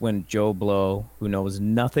just when Joe Blow, who knows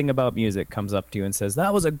nothing about music, comes up to you and says,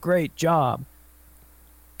 that was a great job,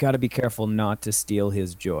 got to be careful not to steal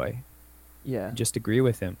his joy. Yeah. Just agree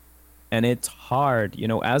with him. And it's hard, you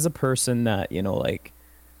know, as a person that, you know, like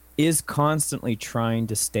is constantly trying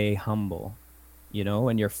to stay humble, you know,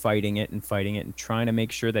 and you're fighting it and trying to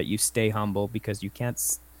make sure that you stay humble because you can't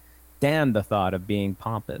stand the thought of being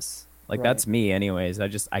pompous. Like that's me anyways.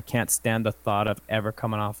 I can't stand the thought of ever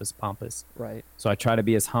coming off as pompous. Right. So I try to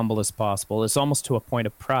be as humble as possible. It's almost to a point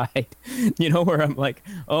of pride, you know, where I'm like,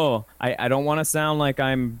 oh, I don't want to sound like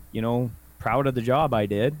I'm, you know, proud of the job I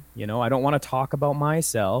did. You know, I don't want to talk about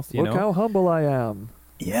myself. You Look know? how humble I am.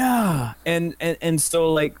 Yeah. And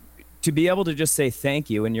so like to be able to just say thank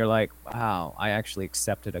you and you're like, wow, I actually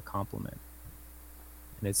accepted a compliment.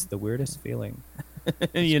 And it's the weirdest feeling.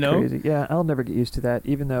 You know? Crazy. Yeah, I'll never get used to that,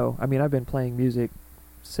 even though, I mean, I've been playing music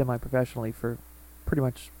semi-professionally for pretty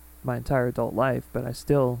much my entire adult life, but it's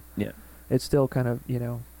still kind of, you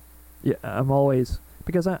know, I'm always,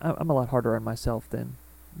 because I'm a lot harder on myself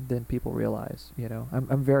than people realize, you know.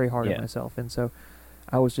 I'm very hard on myself, and so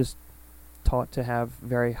I was just taught to have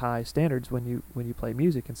very high standards when you play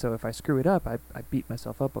music, and so if I screw it up, I beat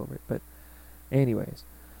myself up over it. But anyways,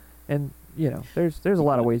 and you know, there's a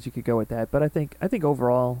lot of ways you could go with that, but I think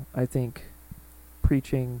overall, I think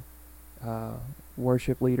preaching,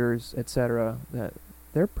 worship leaders, etc., that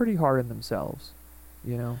they're pretty hard on themselves,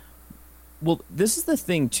 you know. Well, this is the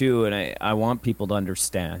thing too, and I want people to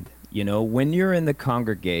understand, you know, when you're in the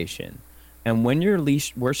congregation, And when your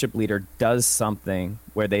worship leader does something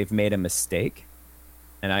where they've made a mistake,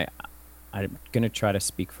 and I'm gonna try to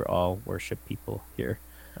speak for all worship people here,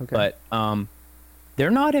 Okay. but they're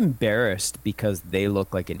not embarrassed because they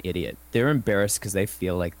look like an idiot. They're embarrassed because they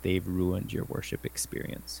feel like they've ruined your worship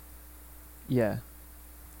experience. Yeah.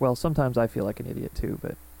 Well, sometimes I feel like an idiot too,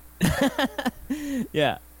 but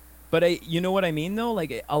Yeah. But you know what I mean though?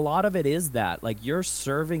 Like a lot of it is that. Like you're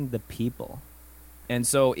serving the people. And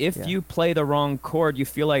so if Yeah. you play the wrong chord, you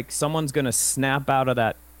feel like someone's going to snap out of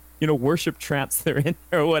that, worship trance they're in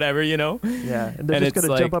or whatever, yeah, and they're And just it's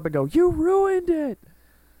gonna jump up and go, "You ruined it."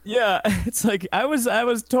 Yeah, it's like I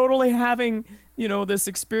was totally having, this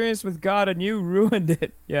experience with God and you ruined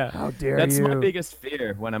it. Yeah. How dare That's you? my biggest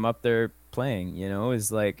fear when I'm up there playing,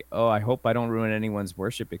 is like, oh, I hope I don't ruin anyone's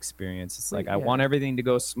worship experience. It's like I Yeah. want everything to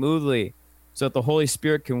go smoothly so that the Holy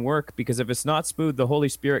Spirit can work, because if it's not smooth, the Holy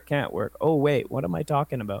Spirit can't work. Oh, wait, what am I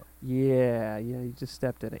talking about? Yeah, you just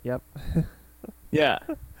stepped in it. Yep. Yeah.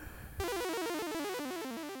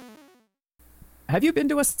 Have you been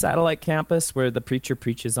to a satellite campus where the preacher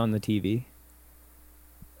preaches on the TV?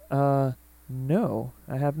 No,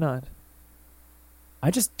 I have not.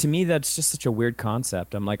 To me, that's just such a weird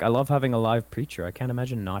concept. I'm like, I love having a live preacher. I can't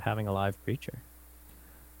imagine not having a live preacher.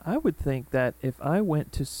 I would think that if I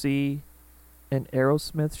went to see an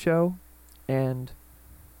Aerosmith show and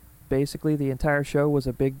basically the entire show was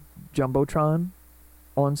a big jumbotron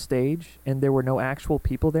on stage and there were no actual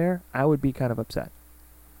people there, I would be kind of upset.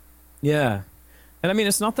 Yeah. And I mean,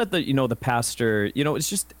 it's not that the pastor, it's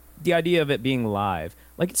just the idea of it being live.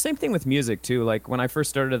 Like, same thing with music, too. Like, when I first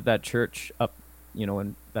started at that church up,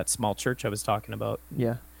 in that small church I was talking about,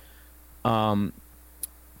 Yeah.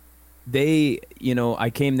 I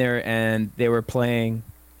came there and they were playing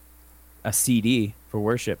a CD for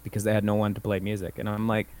worship because they had no one to play music. And I'm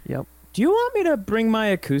like, Yep. do you want me to bring my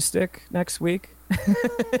acoustic next week?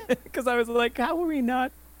 Because I was like, how are we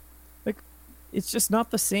not? Like, it's just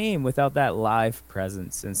not the same without that live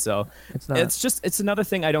presence. And so It's not. it's another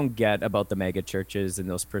thing I don't get about the mega churches and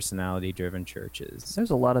those personality driven churches. There's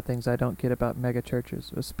a lot of things I don't get about mega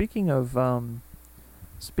churches. Speaking of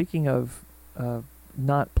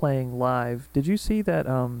not playing live, did you see that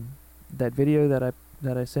that video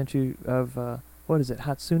that I sent you of what is it,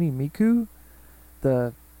 Hatsune Miku,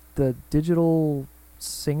 the digital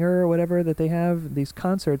singer or whatever that they have, these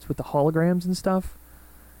concerts with the holograms and stuff?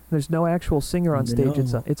 There's no actual singer on stage.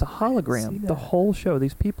 No. It's a see hologram. The that. whole show.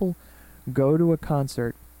 These people go to a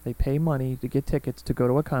concert. They pay money to get tickets to go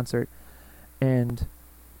to a concert, and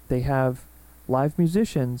they have live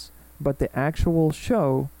musicians, but the actual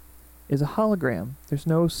show is a hologram. There's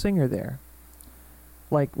no singer there.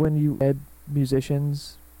 Like when you add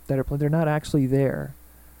musicians that are playing, they're not actually there.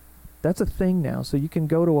 That's a thing now. So you can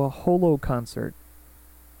go to a holo concert.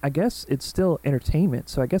 I guess it's still entertainment,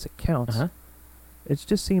 so I guess it counts. Uh-huh. It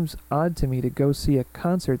just seems odd to me to go see a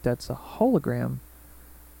concert that's a hologram.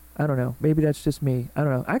 I don't know. Maybe that's just me. I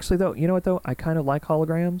don't know. Actually, though, you know what, though? I kind of like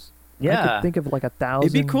holograms. I Yeah. could think of like 1,000.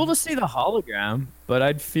 It'd be cool to see the hologram, but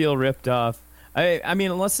I'd feel ripped off. I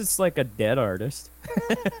mean, unless it's like a dead artist.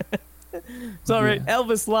 It's all right, Yeah.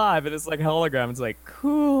 Elvis live, and it's like hologram. It's like,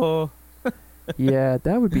 cool. Yeah,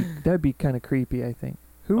 that'd be kind of creepy, I think.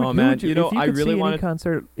 Oh, who man, would you, if you I could really see any wanted-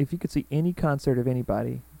 concert, if you could see any concert of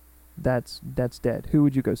anybody that's dead, who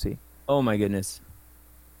would you go see? Oh my goodness.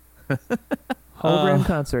 Hologram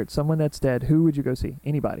concert, someone that's dead, who would you go see?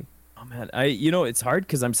 Anybody. Oh man, it's hard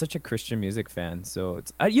because I'm such a Christian music fan. So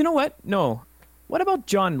it's, you know what? No, what about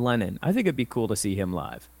John Lennon? I think it'd be cool to see him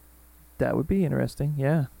live. That would be interesting.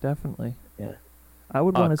 Yeah, definitely. Yeah. I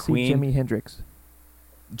would want to see Queen. Jimi Hendrix.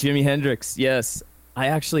 Jimi Hendrix, yes.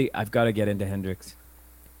 I've got to get into Hendrix.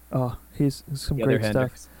 Oh, he's some The other great stuff.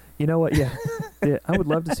 Hendrix. You know what? Yeah. Yeah, I would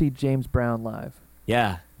love to see James Brown live.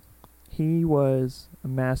 Yeah. He was a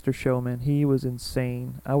master showman. He was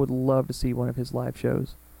insane. I would love to see one of his live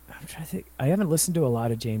shows. I'm trying to think. I haven't listened to a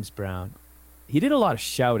lot of James Brown. He did a lot of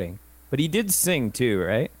shouting, but he did sing too,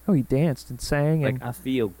 right? Oh, he danced and sang Like, and I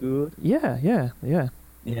feel good. yeah.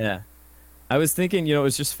 Yeah. I was thinking, it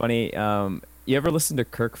was just funny. You ever listen to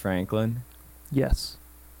Kirk Franklin? Yes.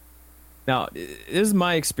 Now, this is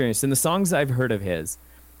my experience. In the songs I've heard of his,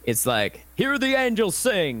 it's like, hear the angels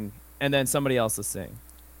sing, and then somebody else will sing.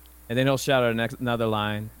 And then he'll shout out another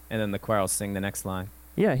line, and then the choir will sing the next line.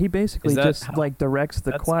 Yeah, he basically Is that just how- like directs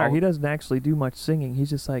the that's choir. all- He doesn't actually do much singing. He's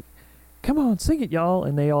just like, "Come on, sing it, y'all,"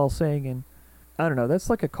 and they all sing. And I don't know. That's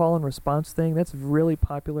like a call and response thing. That's really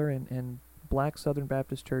popular in black Southern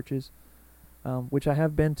Baptist churches, which I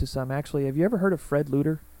have been to some. Actually, have you ever heard of Fred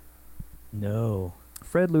Luter? No.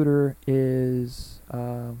 Fred Luter is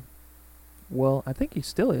well, I think he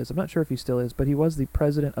still is. I'm not sure if he still is, but he was the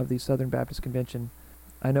president of the Southern Baptist Convention.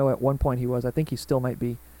 I know at one point he was. I think he still might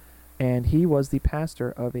be. And he was the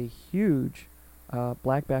pastor of a huge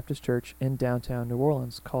Black Baptist church in downtown New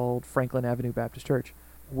Orleans called Franklin Avenue Baptist Church.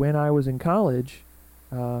 When I was in college,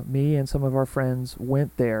 me and some of our friends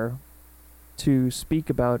went there to speak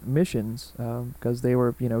about missions because they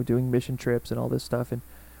were, doing mission trips and all this stuff. And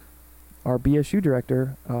our BSU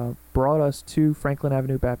director brought us to Franklin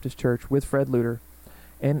Avenue Baptist Church with Fred Luter.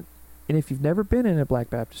 And if you've never been in a Black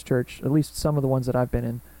Baptist church, at least some of the ones that I've been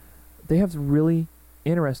in, they have really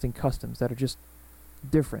interesting customs that are just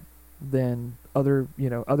different than other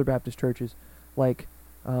Baptist churches. Like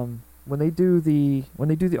when they do the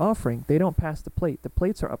offering, they don't pass the plate. The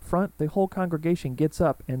plates are up front. The whole congregation gets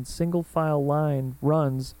up and single file line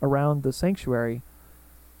runs around the sanctuary.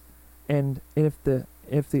 And if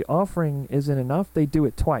the offering isn't enough, they do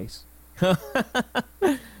it twice.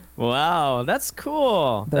 Wow, that's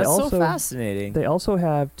cool. That's so fascinating. They also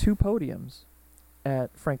have 2 podiums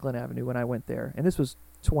at Franklin Avenue when I went there, and this was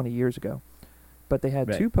 20 years ago. But they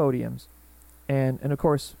had 2 podiums, and of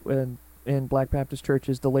course, in Black Baptist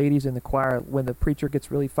churches, the ladies in the choir, when the preacher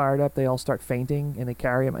gets really fired up, they all start fainting and they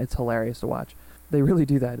carry him. It's hilarious to watch. They really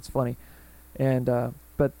do that. It's funny. And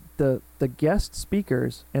but the guest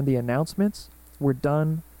speakers and the announcements were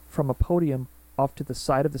done from a podium off to the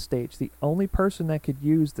side of the stage. The only person that could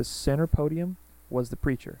use the center podium was the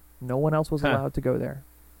preacher. No one else was allowed to go there.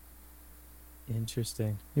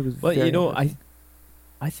 Interesting. It was well, very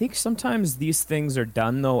I think sometimes these things are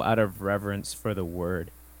done though out of reverence for the word,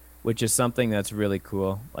 which is something that's really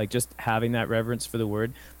cool. Like just having that reverence for the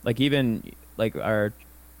word. Like even like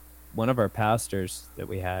one of our pastors that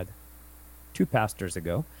we had 2 pastors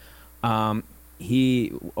ago,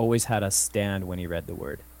 he always had us stand when he read the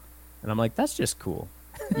word. And I'm like, that's just cool.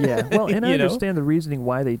 Yeah, well, and I understand the reasoning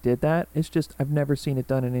why they did that. It's just I've never seen it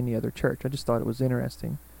done in any other church. I just thought it was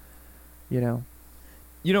interesting,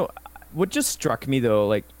 What just struck me though,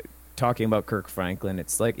 like talking about Kirk Franklin,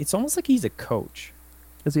 it's almost like he's a coach.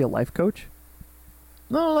 Is he a life coach?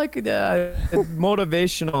 No, like a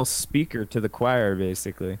motivational speaker to the choir,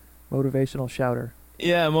 basically. Motivational shouter.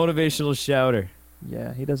 Yeah, motivational shouter.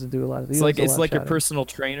 Yeah, he doesn't do a lot of. It's like your personal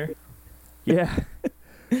trainer. Yeah.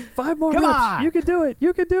 5 more Come reps. on! You can do it.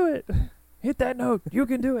 You can do it. Hit that note. You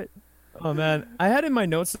can do it. Oh man, I had in my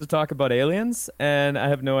notes to talk about aliens, and I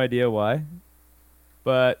have no idea why.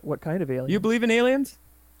 But What kind of aliens? you believe in aliens?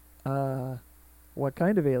 What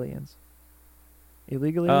kind of aliens?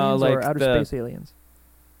 Illegal aliens like or outer space aliens?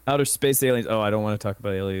 Outer space aliens. Oh, I don't want to talk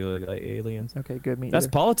about aliens. Okay, good. Me That's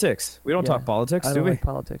either. politics. We don't Yeah, talk politics, I do don't we? like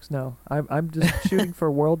politics. No, I'm just shooting for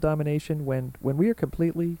world domination. When we are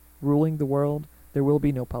completely ruling the world, there will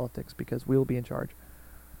be no politics because we will be in charge.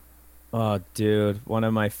 Oh, dude, one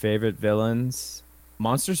of my favorite villains,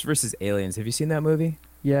 Monsters vs. Aliens. Have you seen that movie?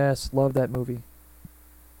 Yes, love that movie.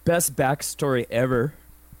 Best backstory ever.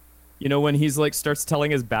 You know when he's like starts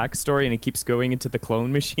telling his backstory and he keeps going into the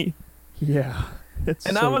clone machine? Yeah. It's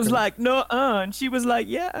And so I was good. like, no, and she was like,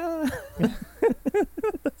 yeah.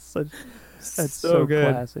 That's so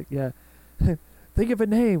good. classic. Yeah. Think of a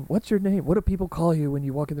name. What's your name? What do people call you when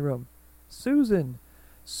you walk in the room? Susan.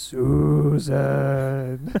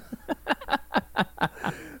 Susan.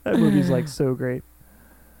 That movie's like so great.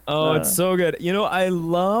 Oh, it's so good. I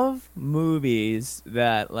love movies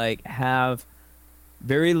that like have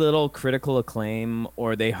very little critical acclaim,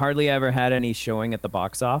 or they hardly ever had any showing at the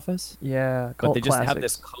box office, Yeah, but cult they just have classics.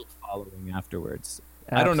 this cult following afterwards.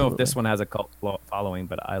 I don't know if this one has a cult following,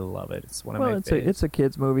 but I love it. It's one of my favorites. It's a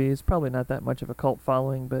kids movie. It's probably not that much of a cult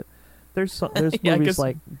following, but there's Yeah, I movies guess-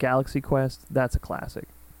 like Galaxy Quest. That's a classic.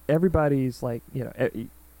 Everybody's like,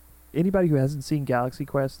 anybody who hasn't seen Galaxy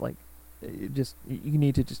Quest, like, you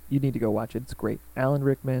need to go watch it. It's great. Alan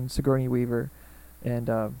Rickman, Sigourney Weaver,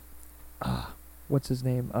 and what's his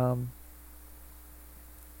name?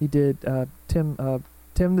 He did Tim the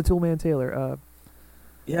Toolman Taylor.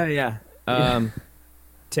 Yeah. Tim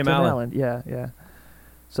Tim Allen. Yeah.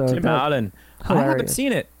 So Tim Allen. I haven't hilarious.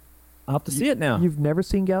 seen it. I'll have to see it now. You've never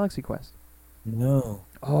seen Galaxy Quest? No.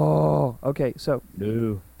 Oh, okay. So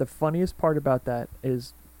No. the funniest part about that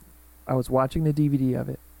is I was watching the DVD of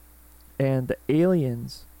it, and the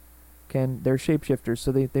aliens they're shapeshifters,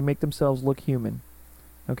 so they make themselves look human.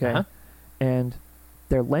 Okay? Uh-huh. And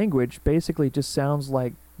their language basically just sounds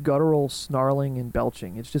like guttural snarling and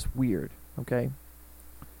belching. It's just weird. Okay?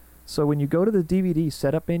 So when you go to the DVD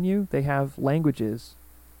setup menu, they have languages: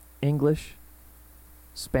 English,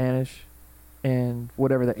 Spanish, and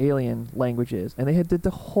whatever the alien language is. And they did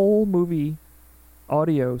the whole movie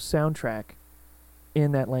audio soundtrack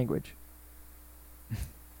in that language.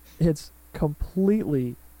 It's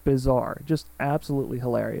completely bizarre, just absolutely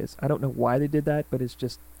hilarious. I don't know why they did that, but it's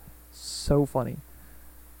just so funny.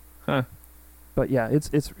 Huh. But yeah,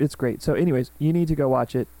 it's great. So anyways, you need to go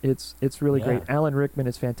watch it. It's really Yeah. great. Alan Rickman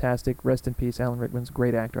is fantastic. Rest in peace. Alan Rickman's a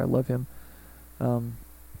great actor. I love him.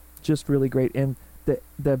 Just really great. And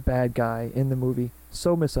the bad guy in the movie,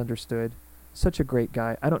 so misunderstood. Such a great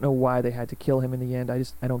guy. I don't know why they had to kill him in the end.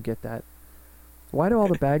 I don't get that. Why do all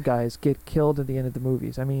the bad guys get killed at the end of the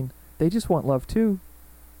movies? I mean, they just want love too.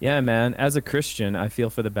 Yeah, man. As a Christian, I feel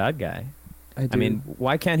for the bad guy. I do. I mean,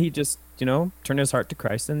 why can't he just, turn his heart to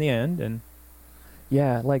Christ in the end? And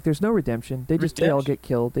yeah, like there's no redemption. They all Redemption. get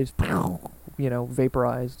killed. They just,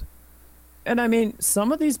 vaporized. I mean,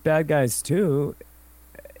 some of these bad guys too,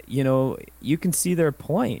 you can see their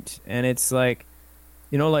point, and it's like,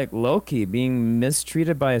 like Loki being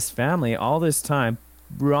mistreated by his family all this time,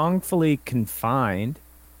 wrongfully confined,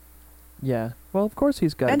 Yeah. Well, of course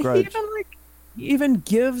he's got a and grudge. he even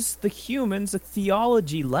gives the humans a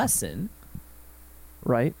theology lesson,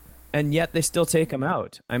 Right? and yet they still take him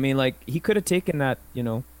out. I mean, like, he could have taken that,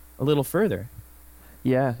 a little further.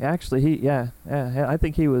 Yeah, actually, yeah, I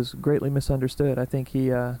think he was greatly misunderstood. I think he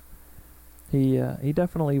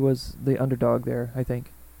definitely was the underdog there, I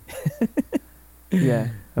think. Yeah,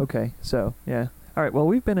 okay, so, yeah. All right, well,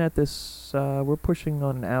 we've been at this, we're pushing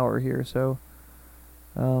on an hour here, so,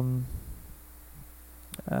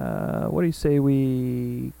 what do you say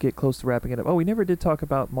we get close to wrapping it up? Oh, we never did talk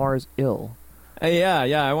about Mars Ill. Yeah,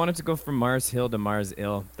 I wanted to go from Mars Hill to Mars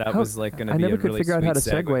Ill. That was like going to I be never a could really figure out how to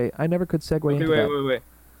sweet segue. I never could segue into that. Wait.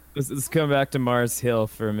 Let's come back to Mars Hill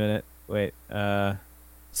for a minute. Wait.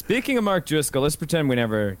 Speaking of Mark Driscoll, let's pretend we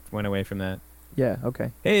never went away from that. Yeah,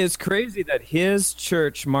 okay. Hey, it's crazy that his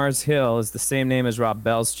church, Mars Hill, is the same name as Rob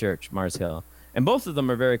Bell's church, Mars Hill. And both of them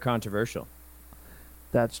are very controversial.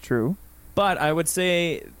 That's true. But I would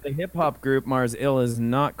say the hip-hop group Mars Hill is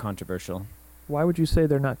not controversial. Why would you say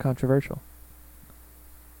they're not controversial?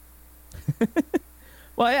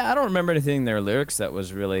 Well, yeah, I don't remember anything in their lyrics that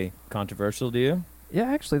was really controversial, do you? Yeah,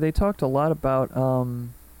 actually, they talked a lot about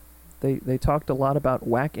they talked a lot about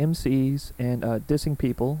whack MCs and dissing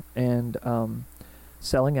people and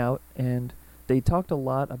selling out, and they talked a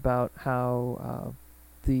lot about how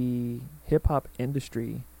the hip hop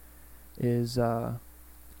industry is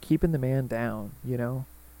keeping the man down,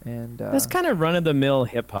 and That's kind of run-of-the-mill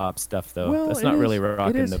hip-hop stuff, though. well, That's it not is- really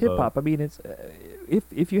rocking It is the hip boat. hop. I mean, it's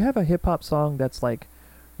if you have a hip hop song that's like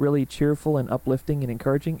really cheerful and uplifting and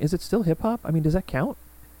encouraging, is it still hip hop? I mean, does that count?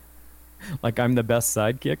 Like I'm the best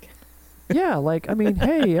sidekick? Yeah, like I mean,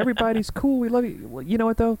 hey, everybody's cool. We love you. Well, you know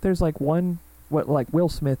what though? There's like like Will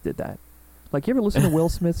Smith did that. Like you ever listen to Will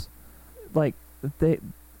Smith's like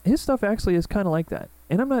his stuff actually is kind of like that.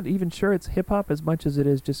 And I'm not even sure it's hip hop as much as it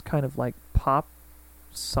is just kind of like pop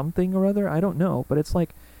something or other. I don't know, but it's like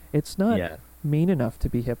it's not Yeah. mean enough to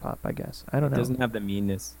be hip hop, I guess. I don't It know. doesn't have the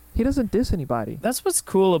meanness. He doesn't diss anybody. That's what's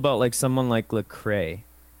cool about like someone like Lecrae,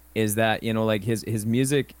 is that like his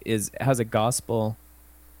music has a gospel,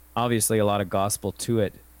 obviously a lot of gospel to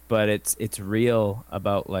it, but it's real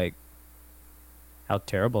about like how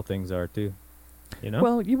terrible things are too,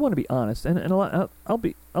 Well, you want to be honest, and a lot.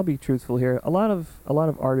 I'll be truthful here. A lot of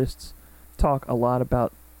artists talk a lot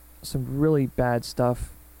about some really bad stuff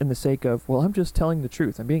in the sake of, well, I'm just telling the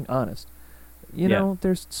truth. I'm being honest. You Yeah. know,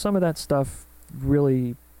 there's some of that stuff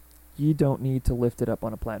really. You don't need to lift it up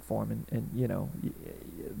on a platform, and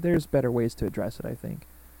there's better ways to address it, I think,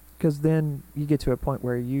 because then you get to a point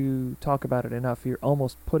where you talk about it enough, you're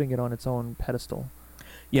almost putting it on its own pedestal.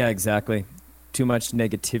 Yeah, exactly. Too much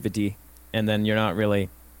negativity, and then you're not really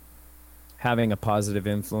having a positive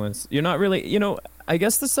influence. You're not really, I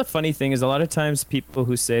guess that's the funny thing is a lot of times people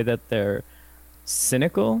who say that they're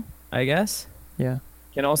cynical, I guess, Yeah.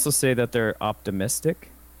 can also say that they're optimistic.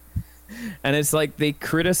 And it's like they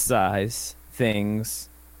criticize things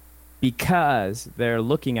because they're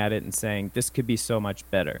looking at it and saying, this could be so much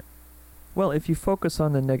better. Well, if you focus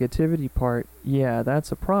on the negativity part, yeah,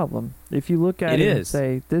 that's a problem. If you look at It it and is.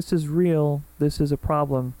 say, this is real, this is a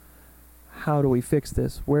problem, how do we fix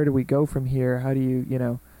this? Where do we go from here? How do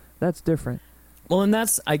you, that's different. Well, and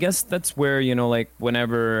I guess that's where, like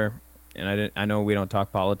whenever, and I know we don't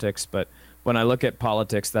talk politics, but when I look at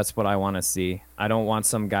politics, that's what I want to see. I don't want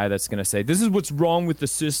some guy that's going to say, this is what's wrong with the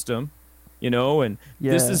system, and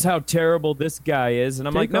this Yeah. is how terrible this guy is. And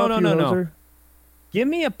I'm like, Take no, off, no, you no, no. hoser. Give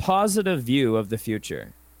me a positive view of the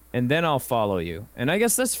future, and then I'll follow you. And I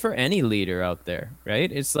guess that's for any leader out there,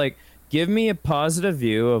 right? It's like, give me a positive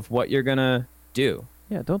view of what you're going to do.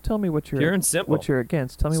 Yeah, don't tell me what Pure you're and simple. what you're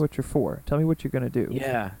against. Tell me what you're for. Tell me what you're going to do.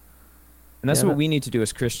 Yeah. And that's Yeah, what that- we need to do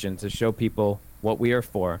as Christians, is show people what we are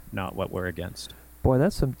for, not what we're against. Boy,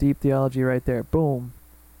 that's some deep theology right there. Boom.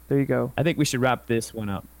 There you go. I think we should wrap this one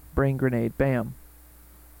up. Brain grenade. Bam.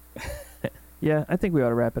 Yeah, I think we ought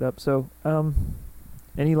to wrap it up. So,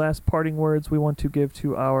 any last parting words we want to give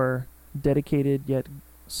to our dedicated yet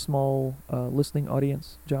small listening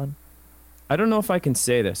audience, John? I don't know if I can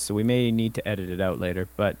say this, so we may need to edit it out later,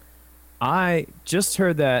 but I just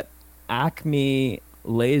heard that Acme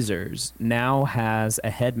Lasers now has a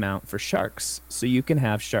head mount for sharks, so you can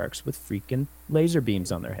have sharks with freaking laser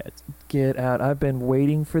beams on their heads. Get out. I've been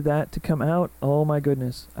waiting for that to come out. Oh my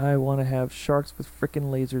goodness. I want to have sharks with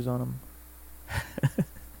frickin' lasers on them.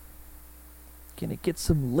 Can it get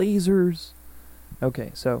some lasers?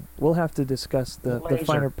 Okay, so we'll have to discuss the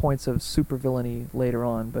finer points of supervillainy later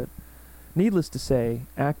on, but needless to say,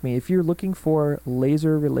 Acme, if you're looking for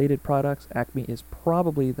laser-related products, Acme is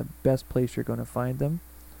probably the best place you're going to find them.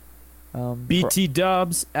 BT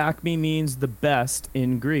dubs, Acme means the best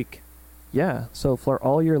in Greek. Yeah, so for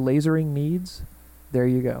all your lasering needs, there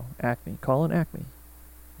you go. Acme. Call in Acme.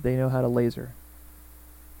 They know how to laser.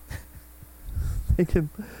 They can...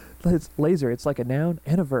 It's laser. It's like a noun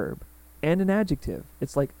and a verb and an adjective.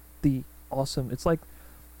 It's like the awesome... It's like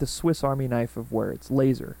the Swiss Army knife of words.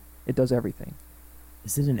 Laser. It does everything.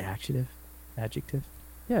 Is it an adjective? Adjective?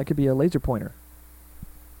 Yeah, it could be a laser pointer.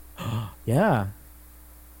 Yeah.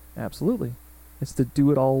 Absolutely. It's the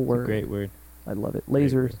do-it-all It's word. a great word. I love it.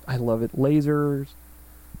 Great Lasers. word. I love it. Lasers.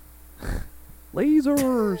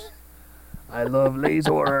 Lasers. I love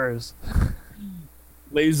lasers.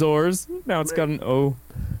 Lasers. Now it's got an O.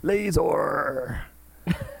 Laser.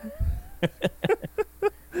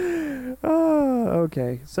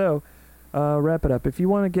 Okay. So, wrap it up. If you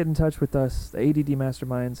want to get in touch with us, the ADD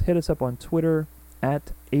Masterminds, hit us up on Twitter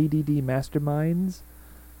at ADD Masterminds.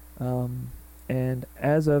 And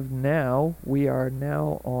as of now, we are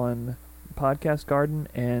now on Podcast Garden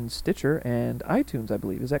and Stitcher and iTunes, I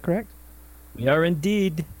believe. Is that correct? We are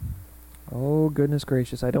indeed. Oh, goodness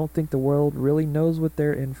gracious. I don't think the world really knows what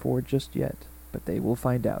they're in for just yet, but they will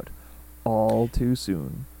find out all too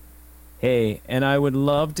soon. Hey, and I would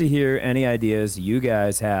love to hear any ideas you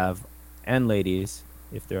guys have, and ladies,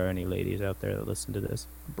 if there are any ladies out there that listen to this.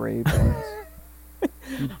 Brave ones.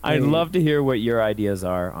 I'd love to hear what your ideas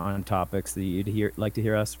are on topics that you'd like to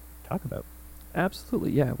hear us talk about.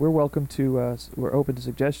 Absolutely, yeah. We're welcome to. We're open to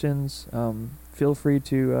suggestions. Feel free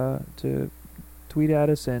to tweet at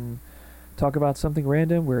us and talk about something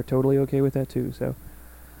random. We're totally okay with that too. So,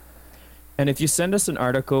 And if you send us an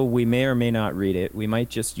article, we may or may not read it. We might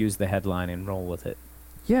just use the headline and roll with it.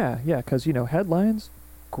 yeah, because headlines,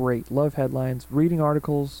 great. Love headlines. Reading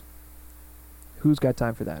articles. Who's got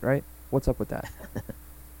time for that, right? What's up with that?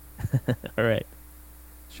 All right.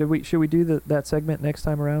 Should we do that segment next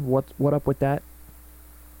time around? What up with that?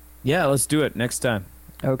 Yeah, let's do it next time.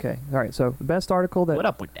 Okay. All right. So the best article that What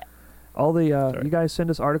up with that? all the Sorry. you guys send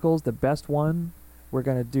us articles. The best one, we're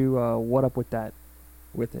gonna do what up with that,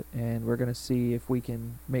 with it, and we're gonna see if we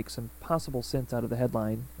can make some possible sense out of the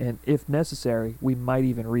headline, and if necessary, we might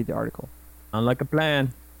even read the article. Unlike a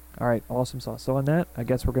plan. All right. Awesome sauce. So on that, I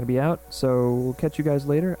guess we're gonna be out. So we'll catch you guys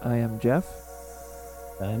later. I am Jeff,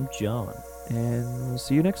 I'm John. and we'll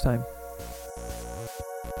see you next time.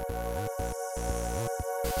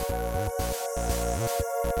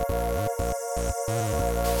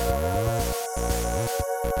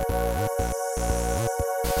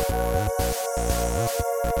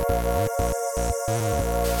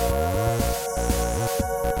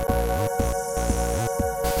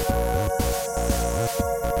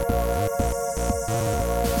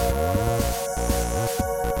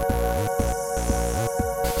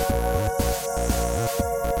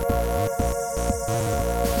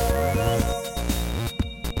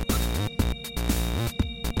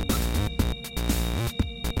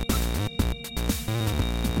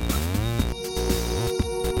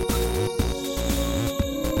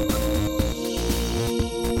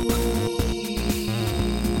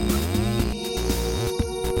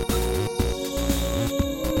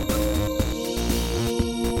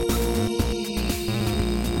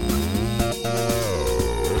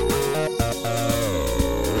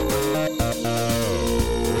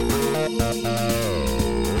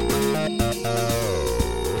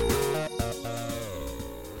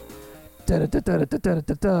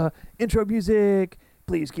 Da-da-da-da-da-da-da-da. Intro music.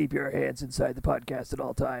 Please keep your hands inside the podcast at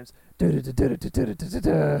all times.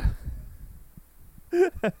 Da-da-da-da-da-da-da-da-da.